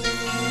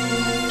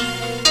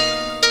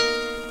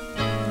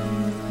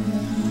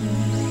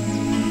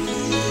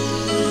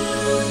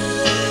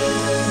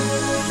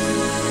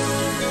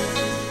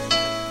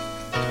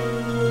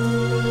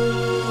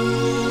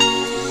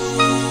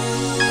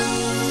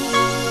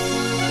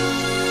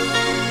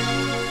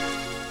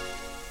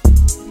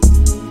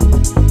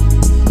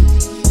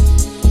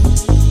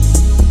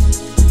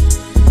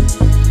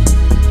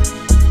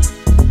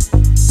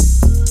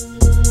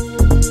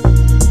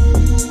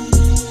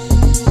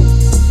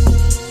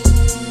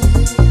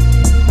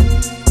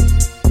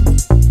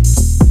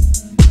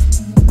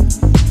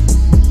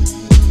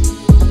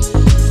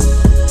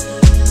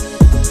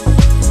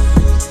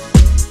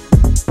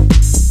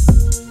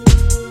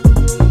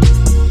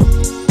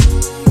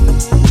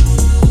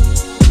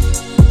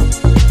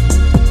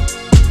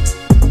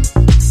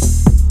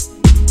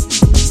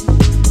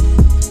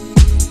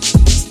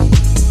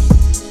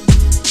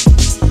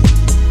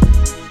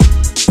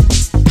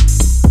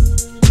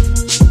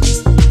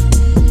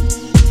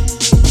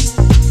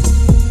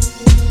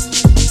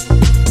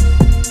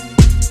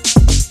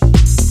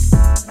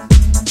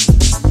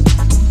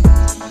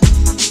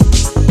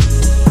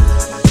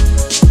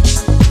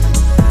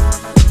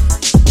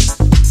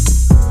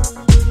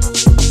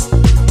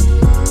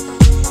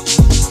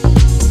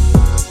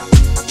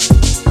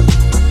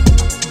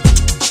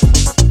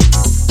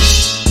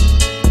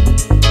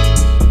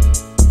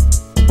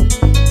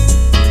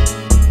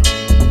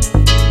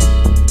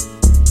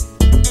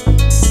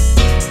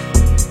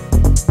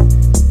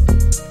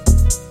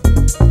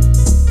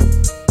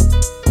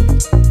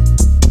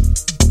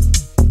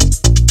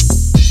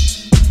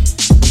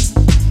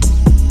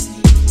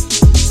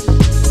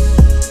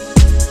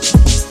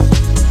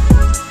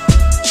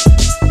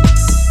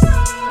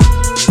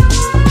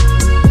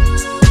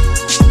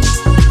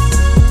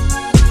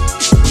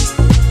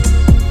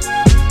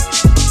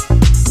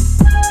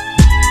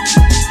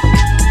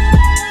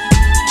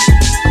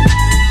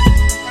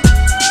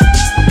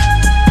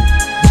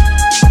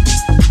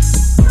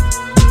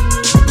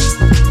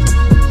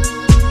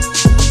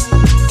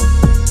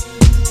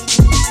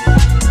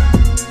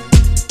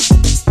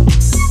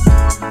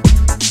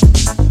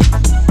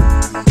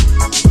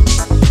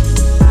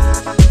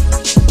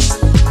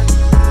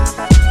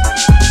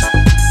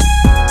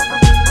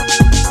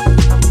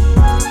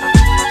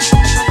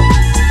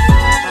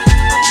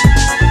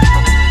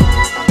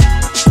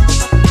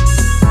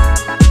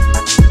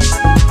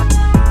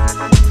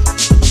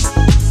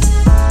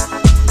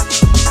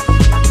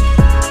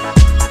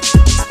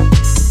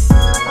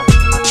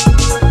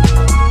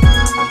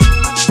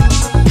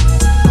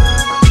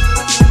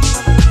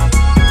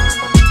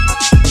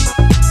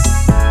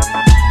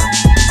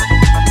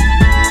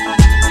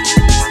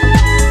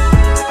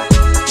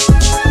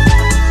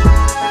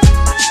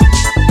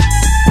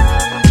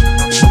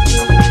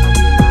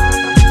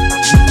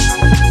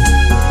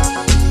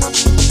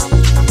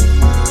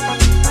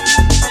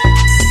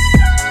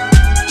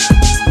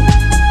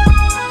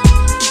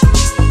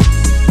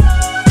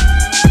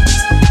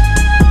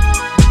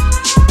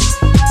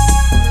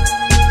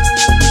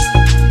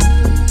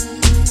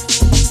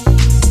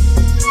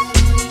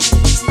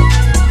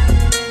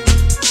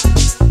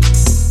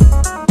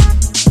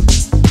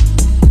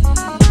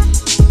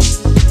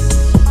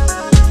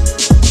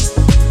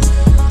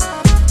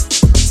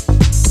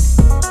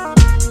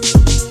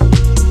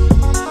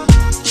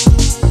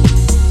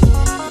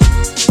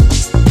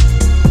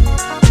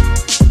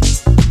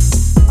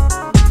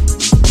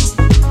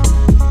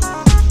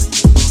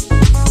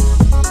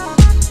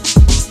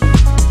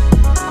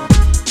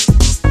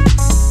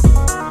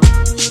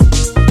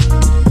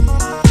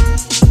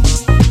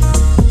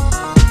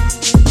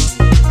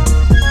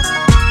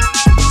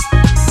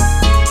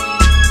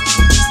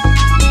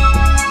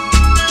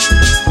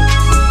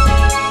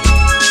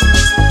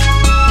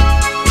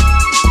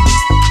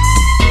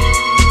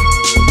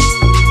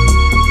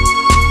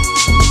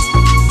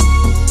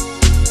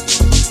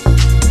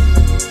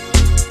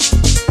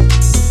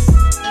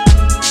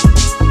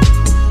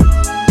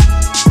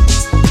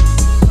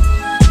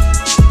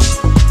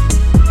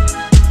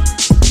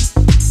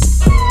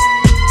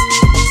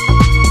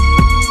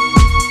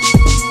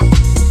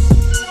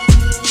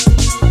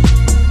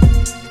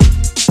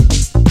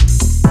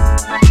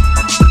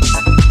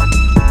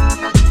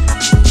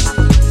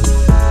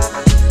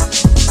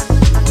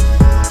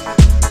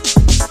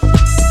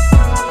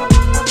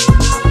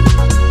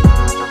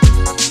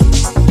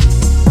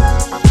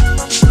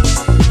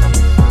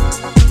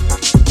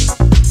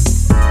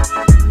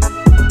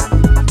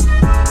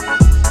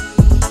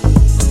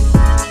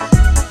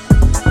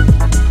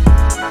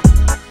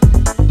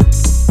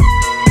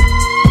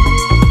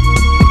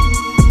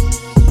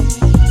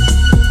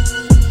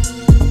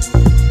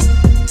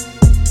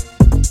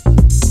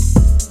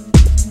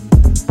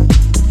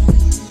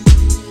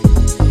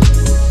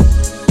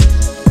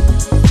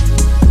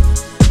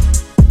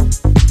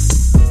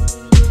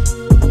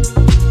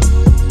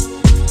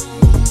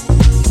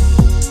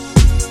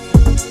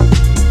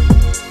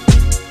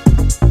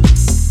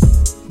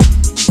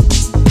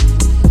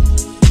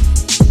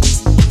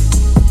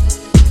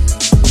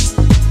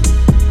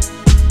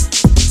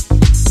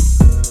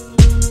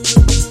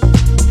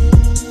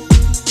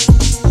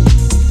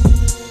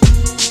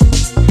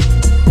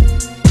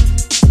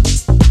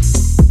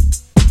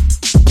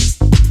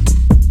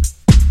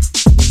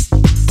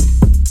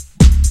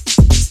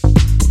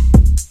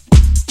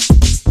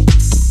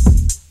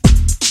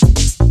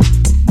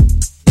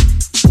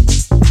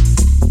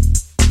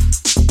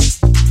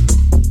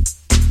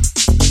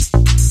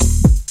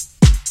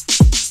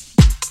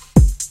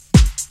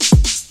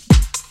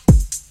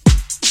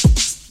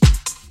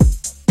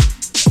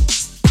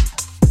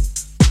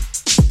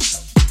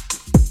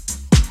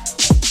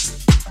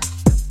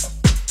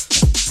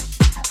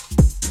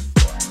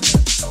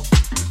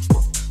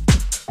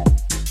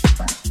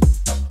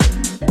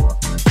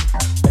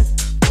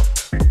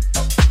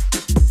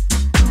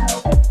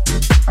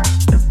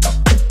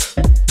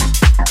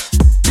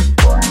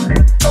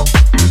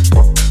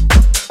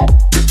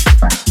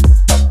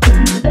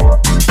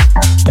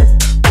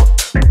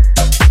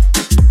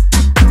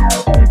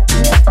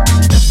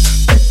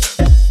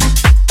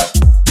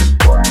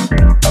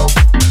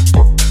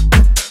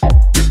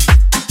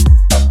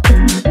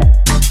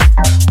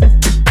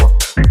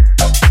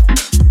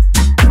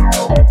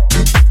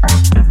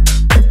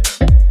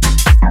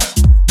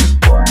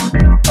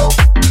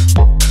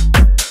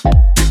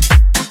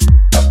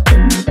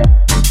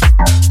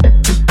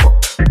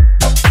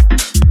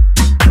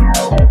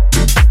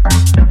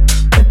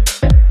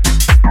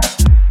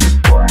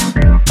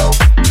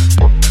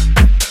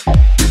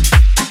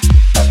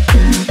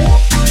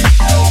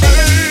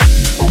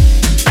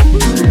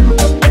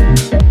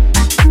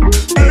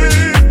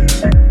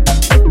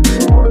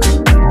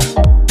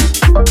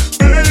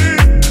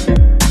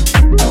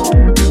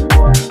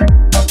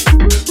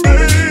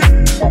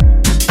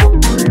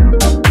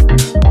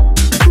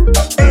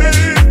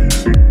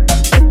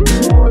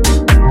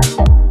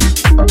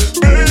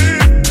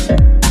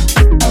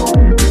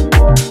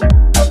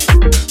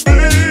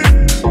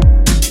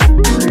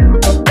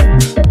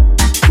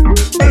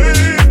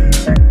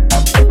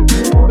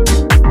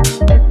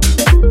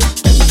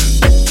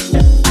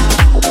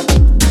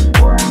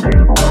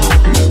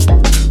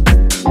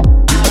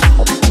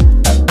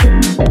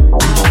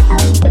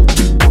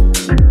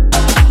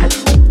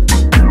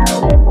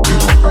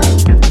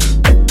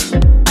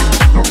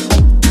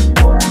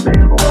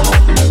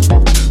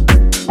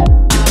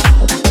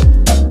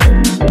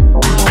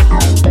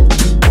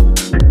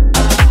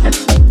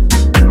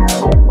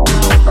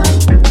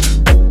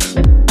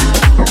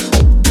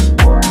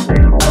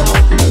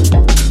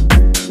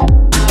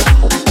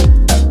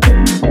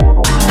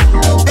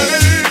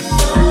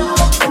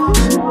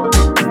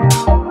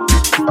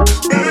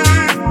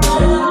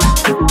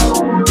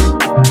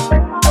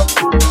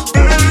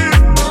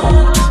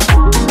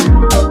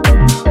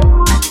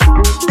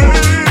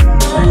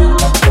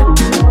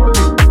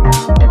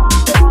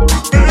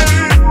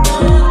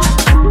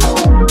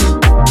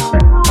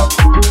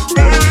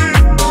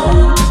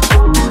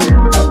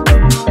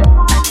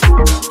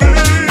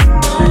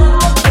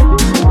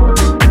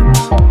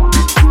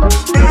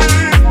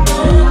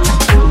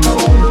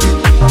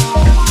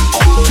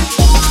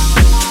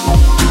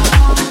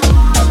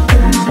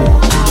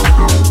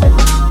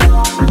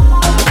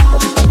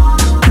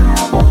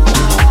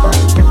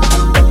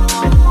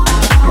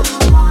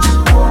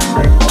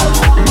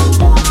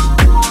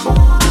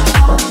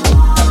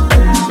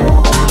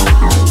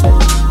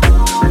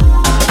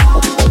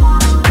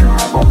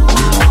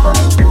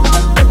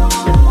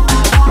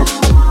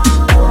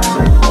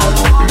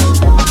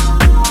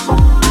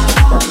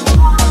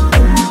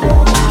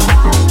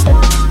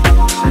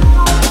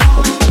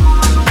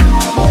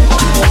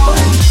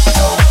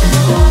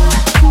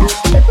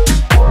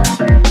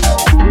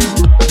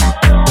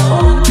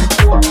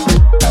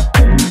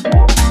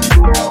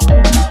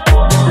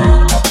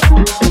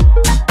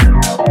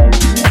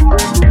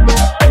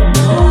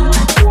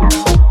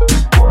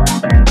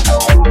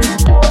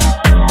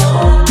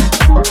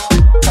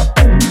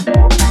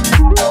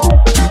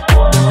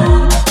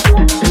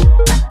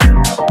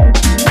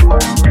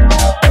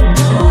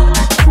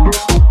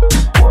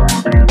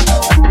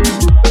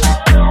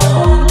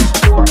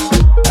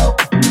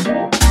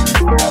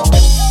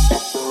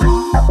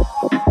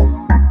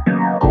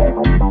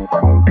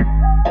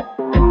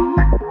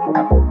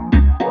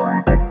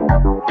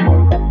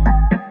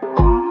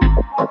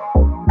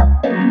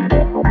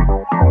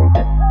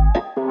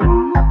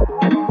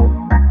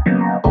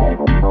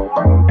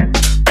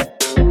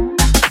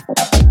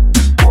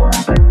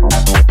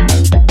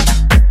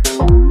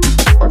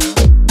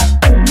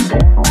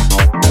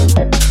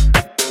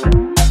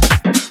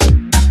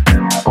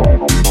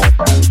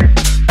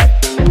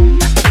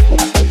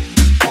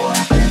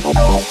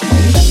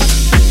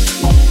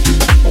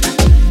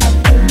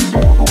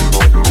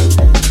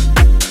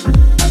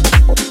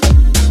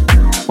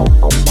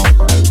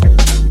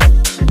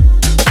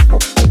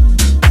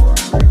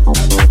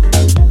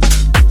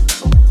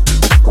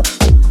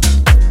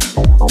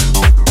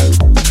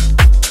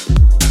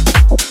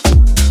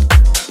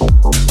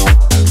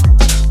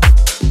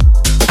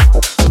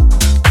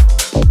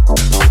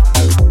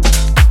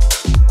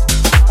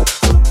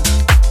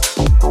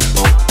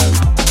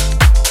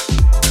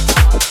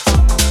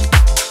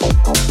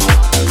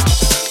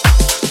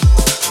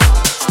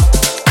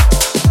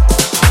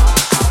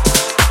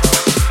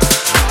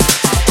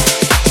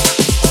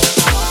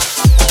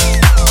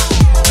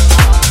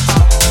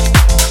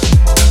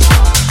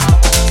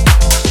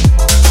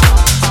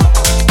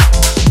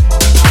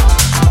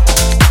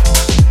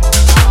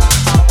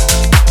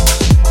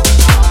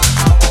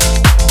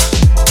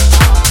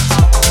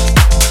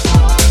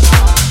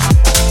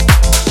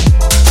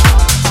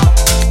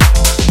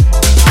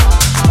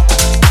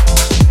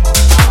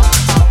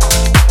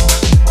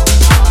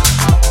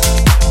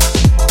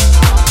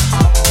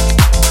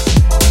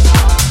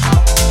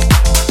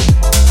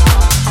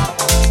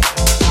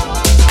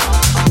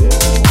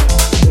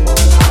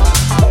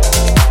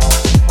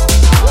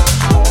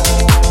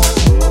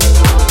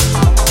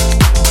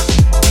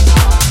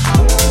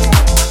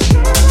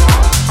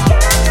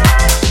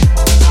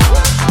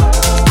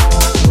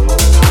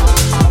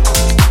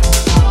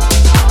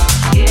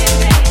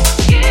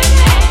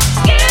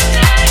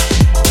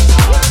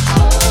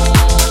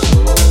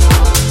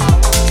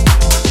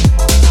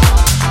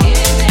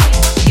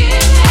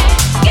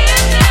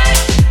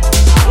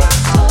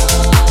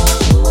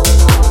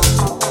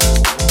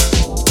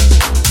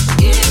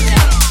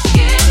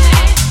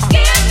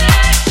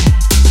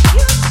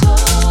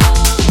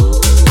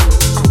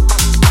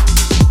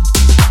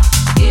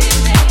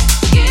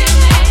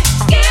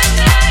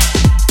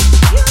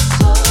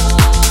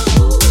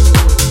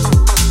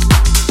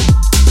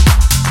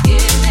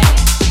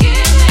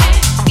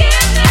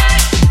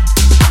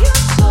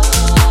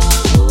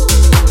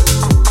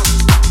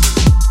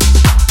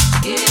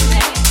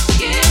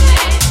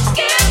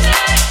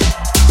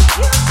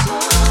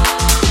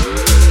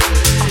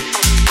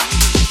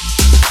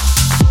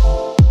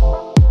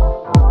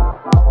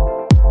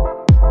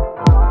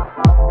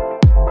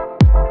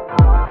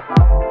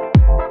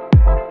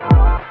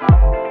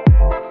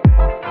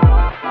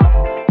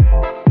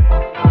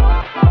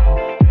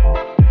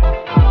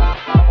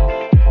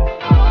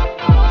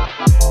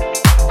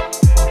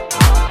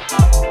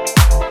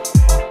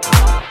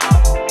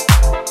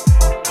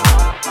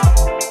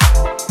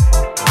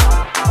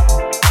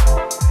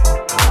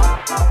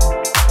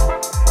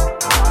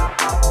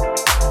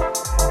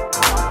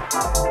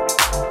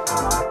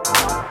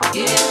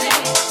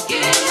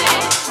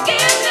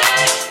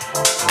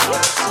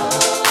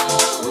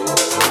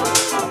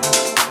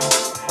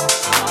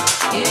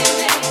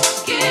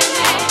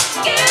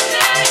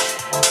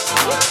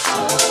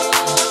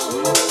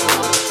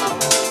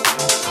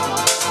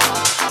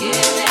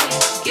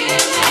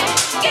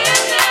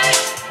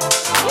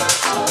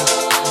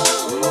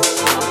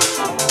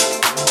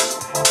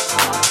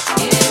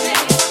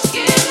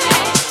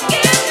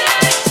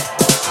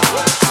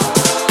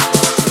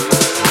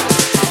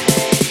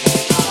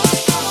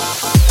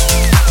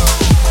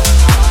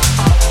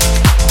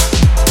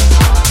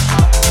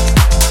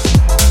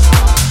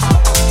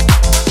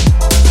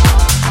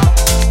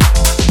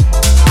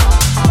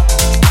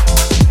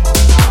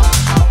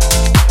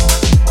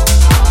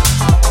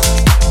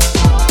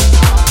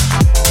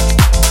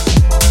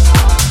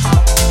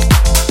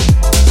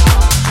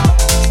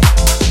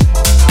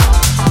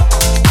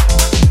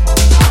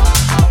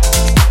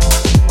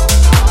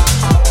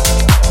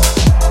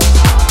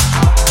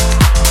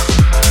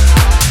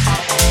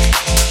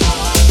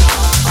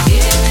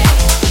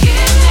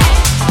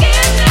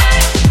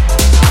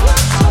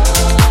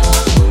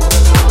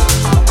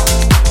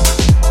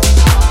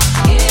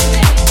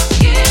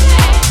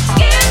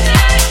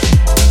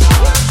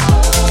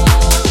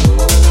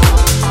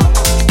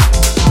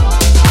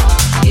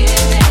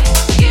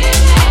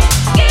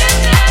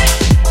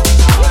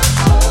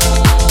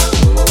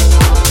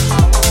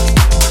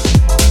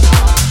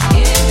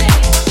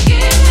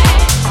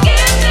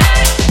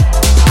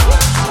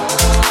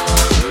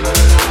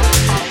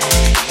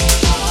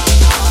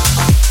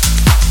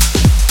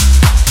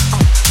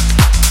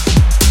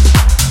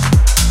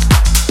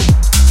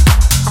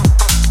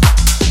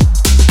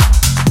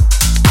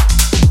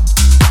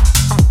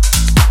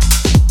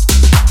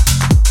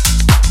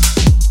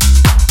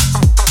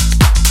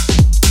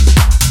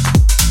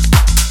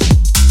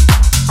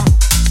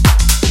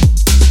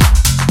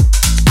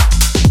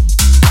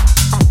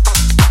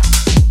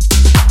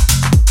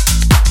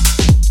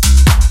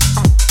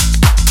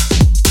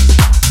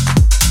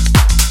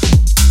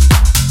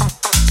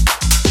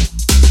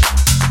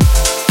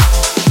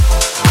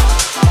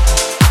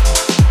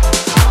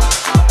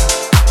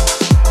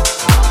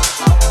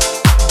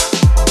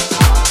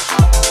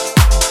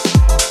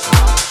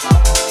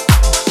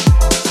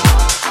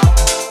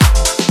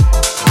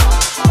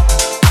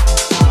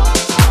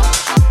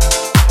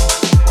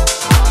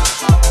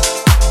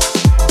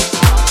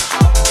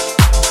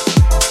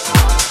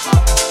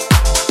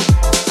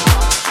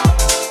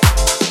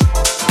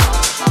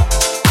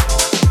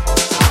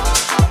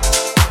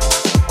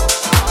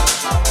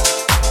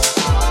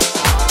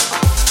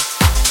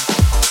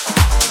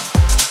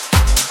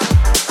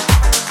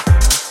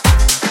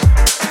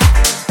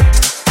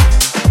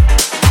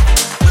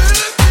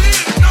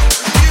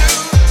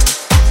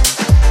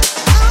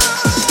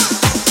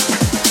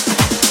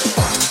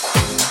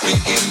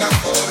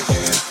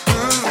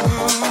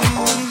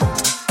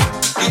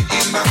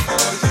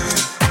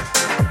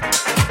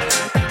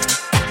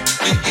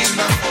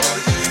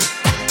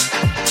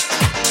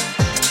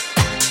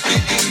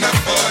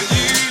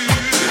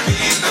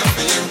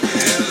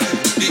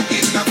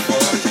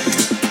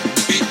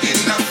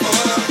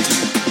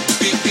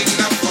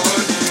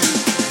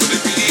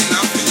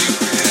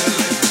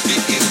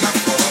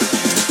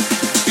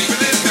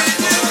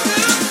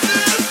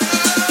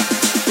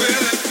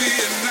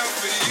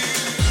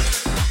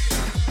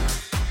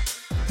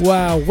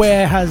 Wow,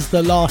 where has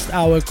the last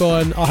hour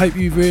gone? I hope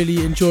you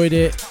really enjoyed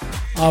it.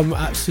 I'm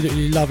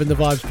absolutely loving the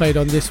vibes played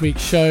on this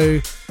week's show.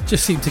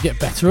 Just seem to get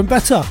better and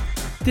better.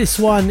 This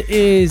one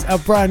is a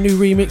brand new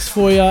remix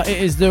for you. It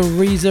is the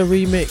Reza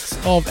remix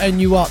of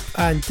NU Up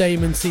and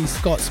Damon C.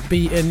 Scott's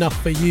Be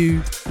Enough For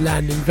You,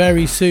 landing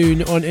very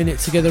soon on In It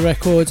Together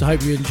Records. I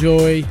hope you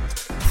enjoy.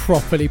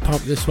 Properly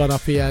pump this one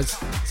up, he has.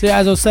 So yeah,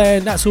 as I was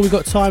saying, that's all we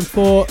got time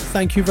for.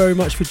 Thank you very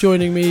much for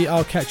joining me.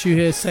 I'll catch you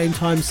here same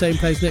time, same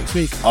place next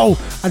week. Oh,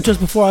 and just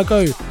before I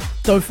go,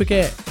 don't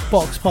forget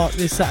Box Park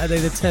this Saturday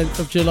the 10th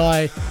of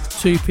July,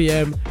 2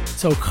 p.m.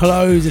 So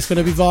close. It's going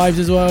to be vibes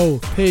as well.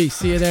 Peace.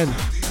 See you then.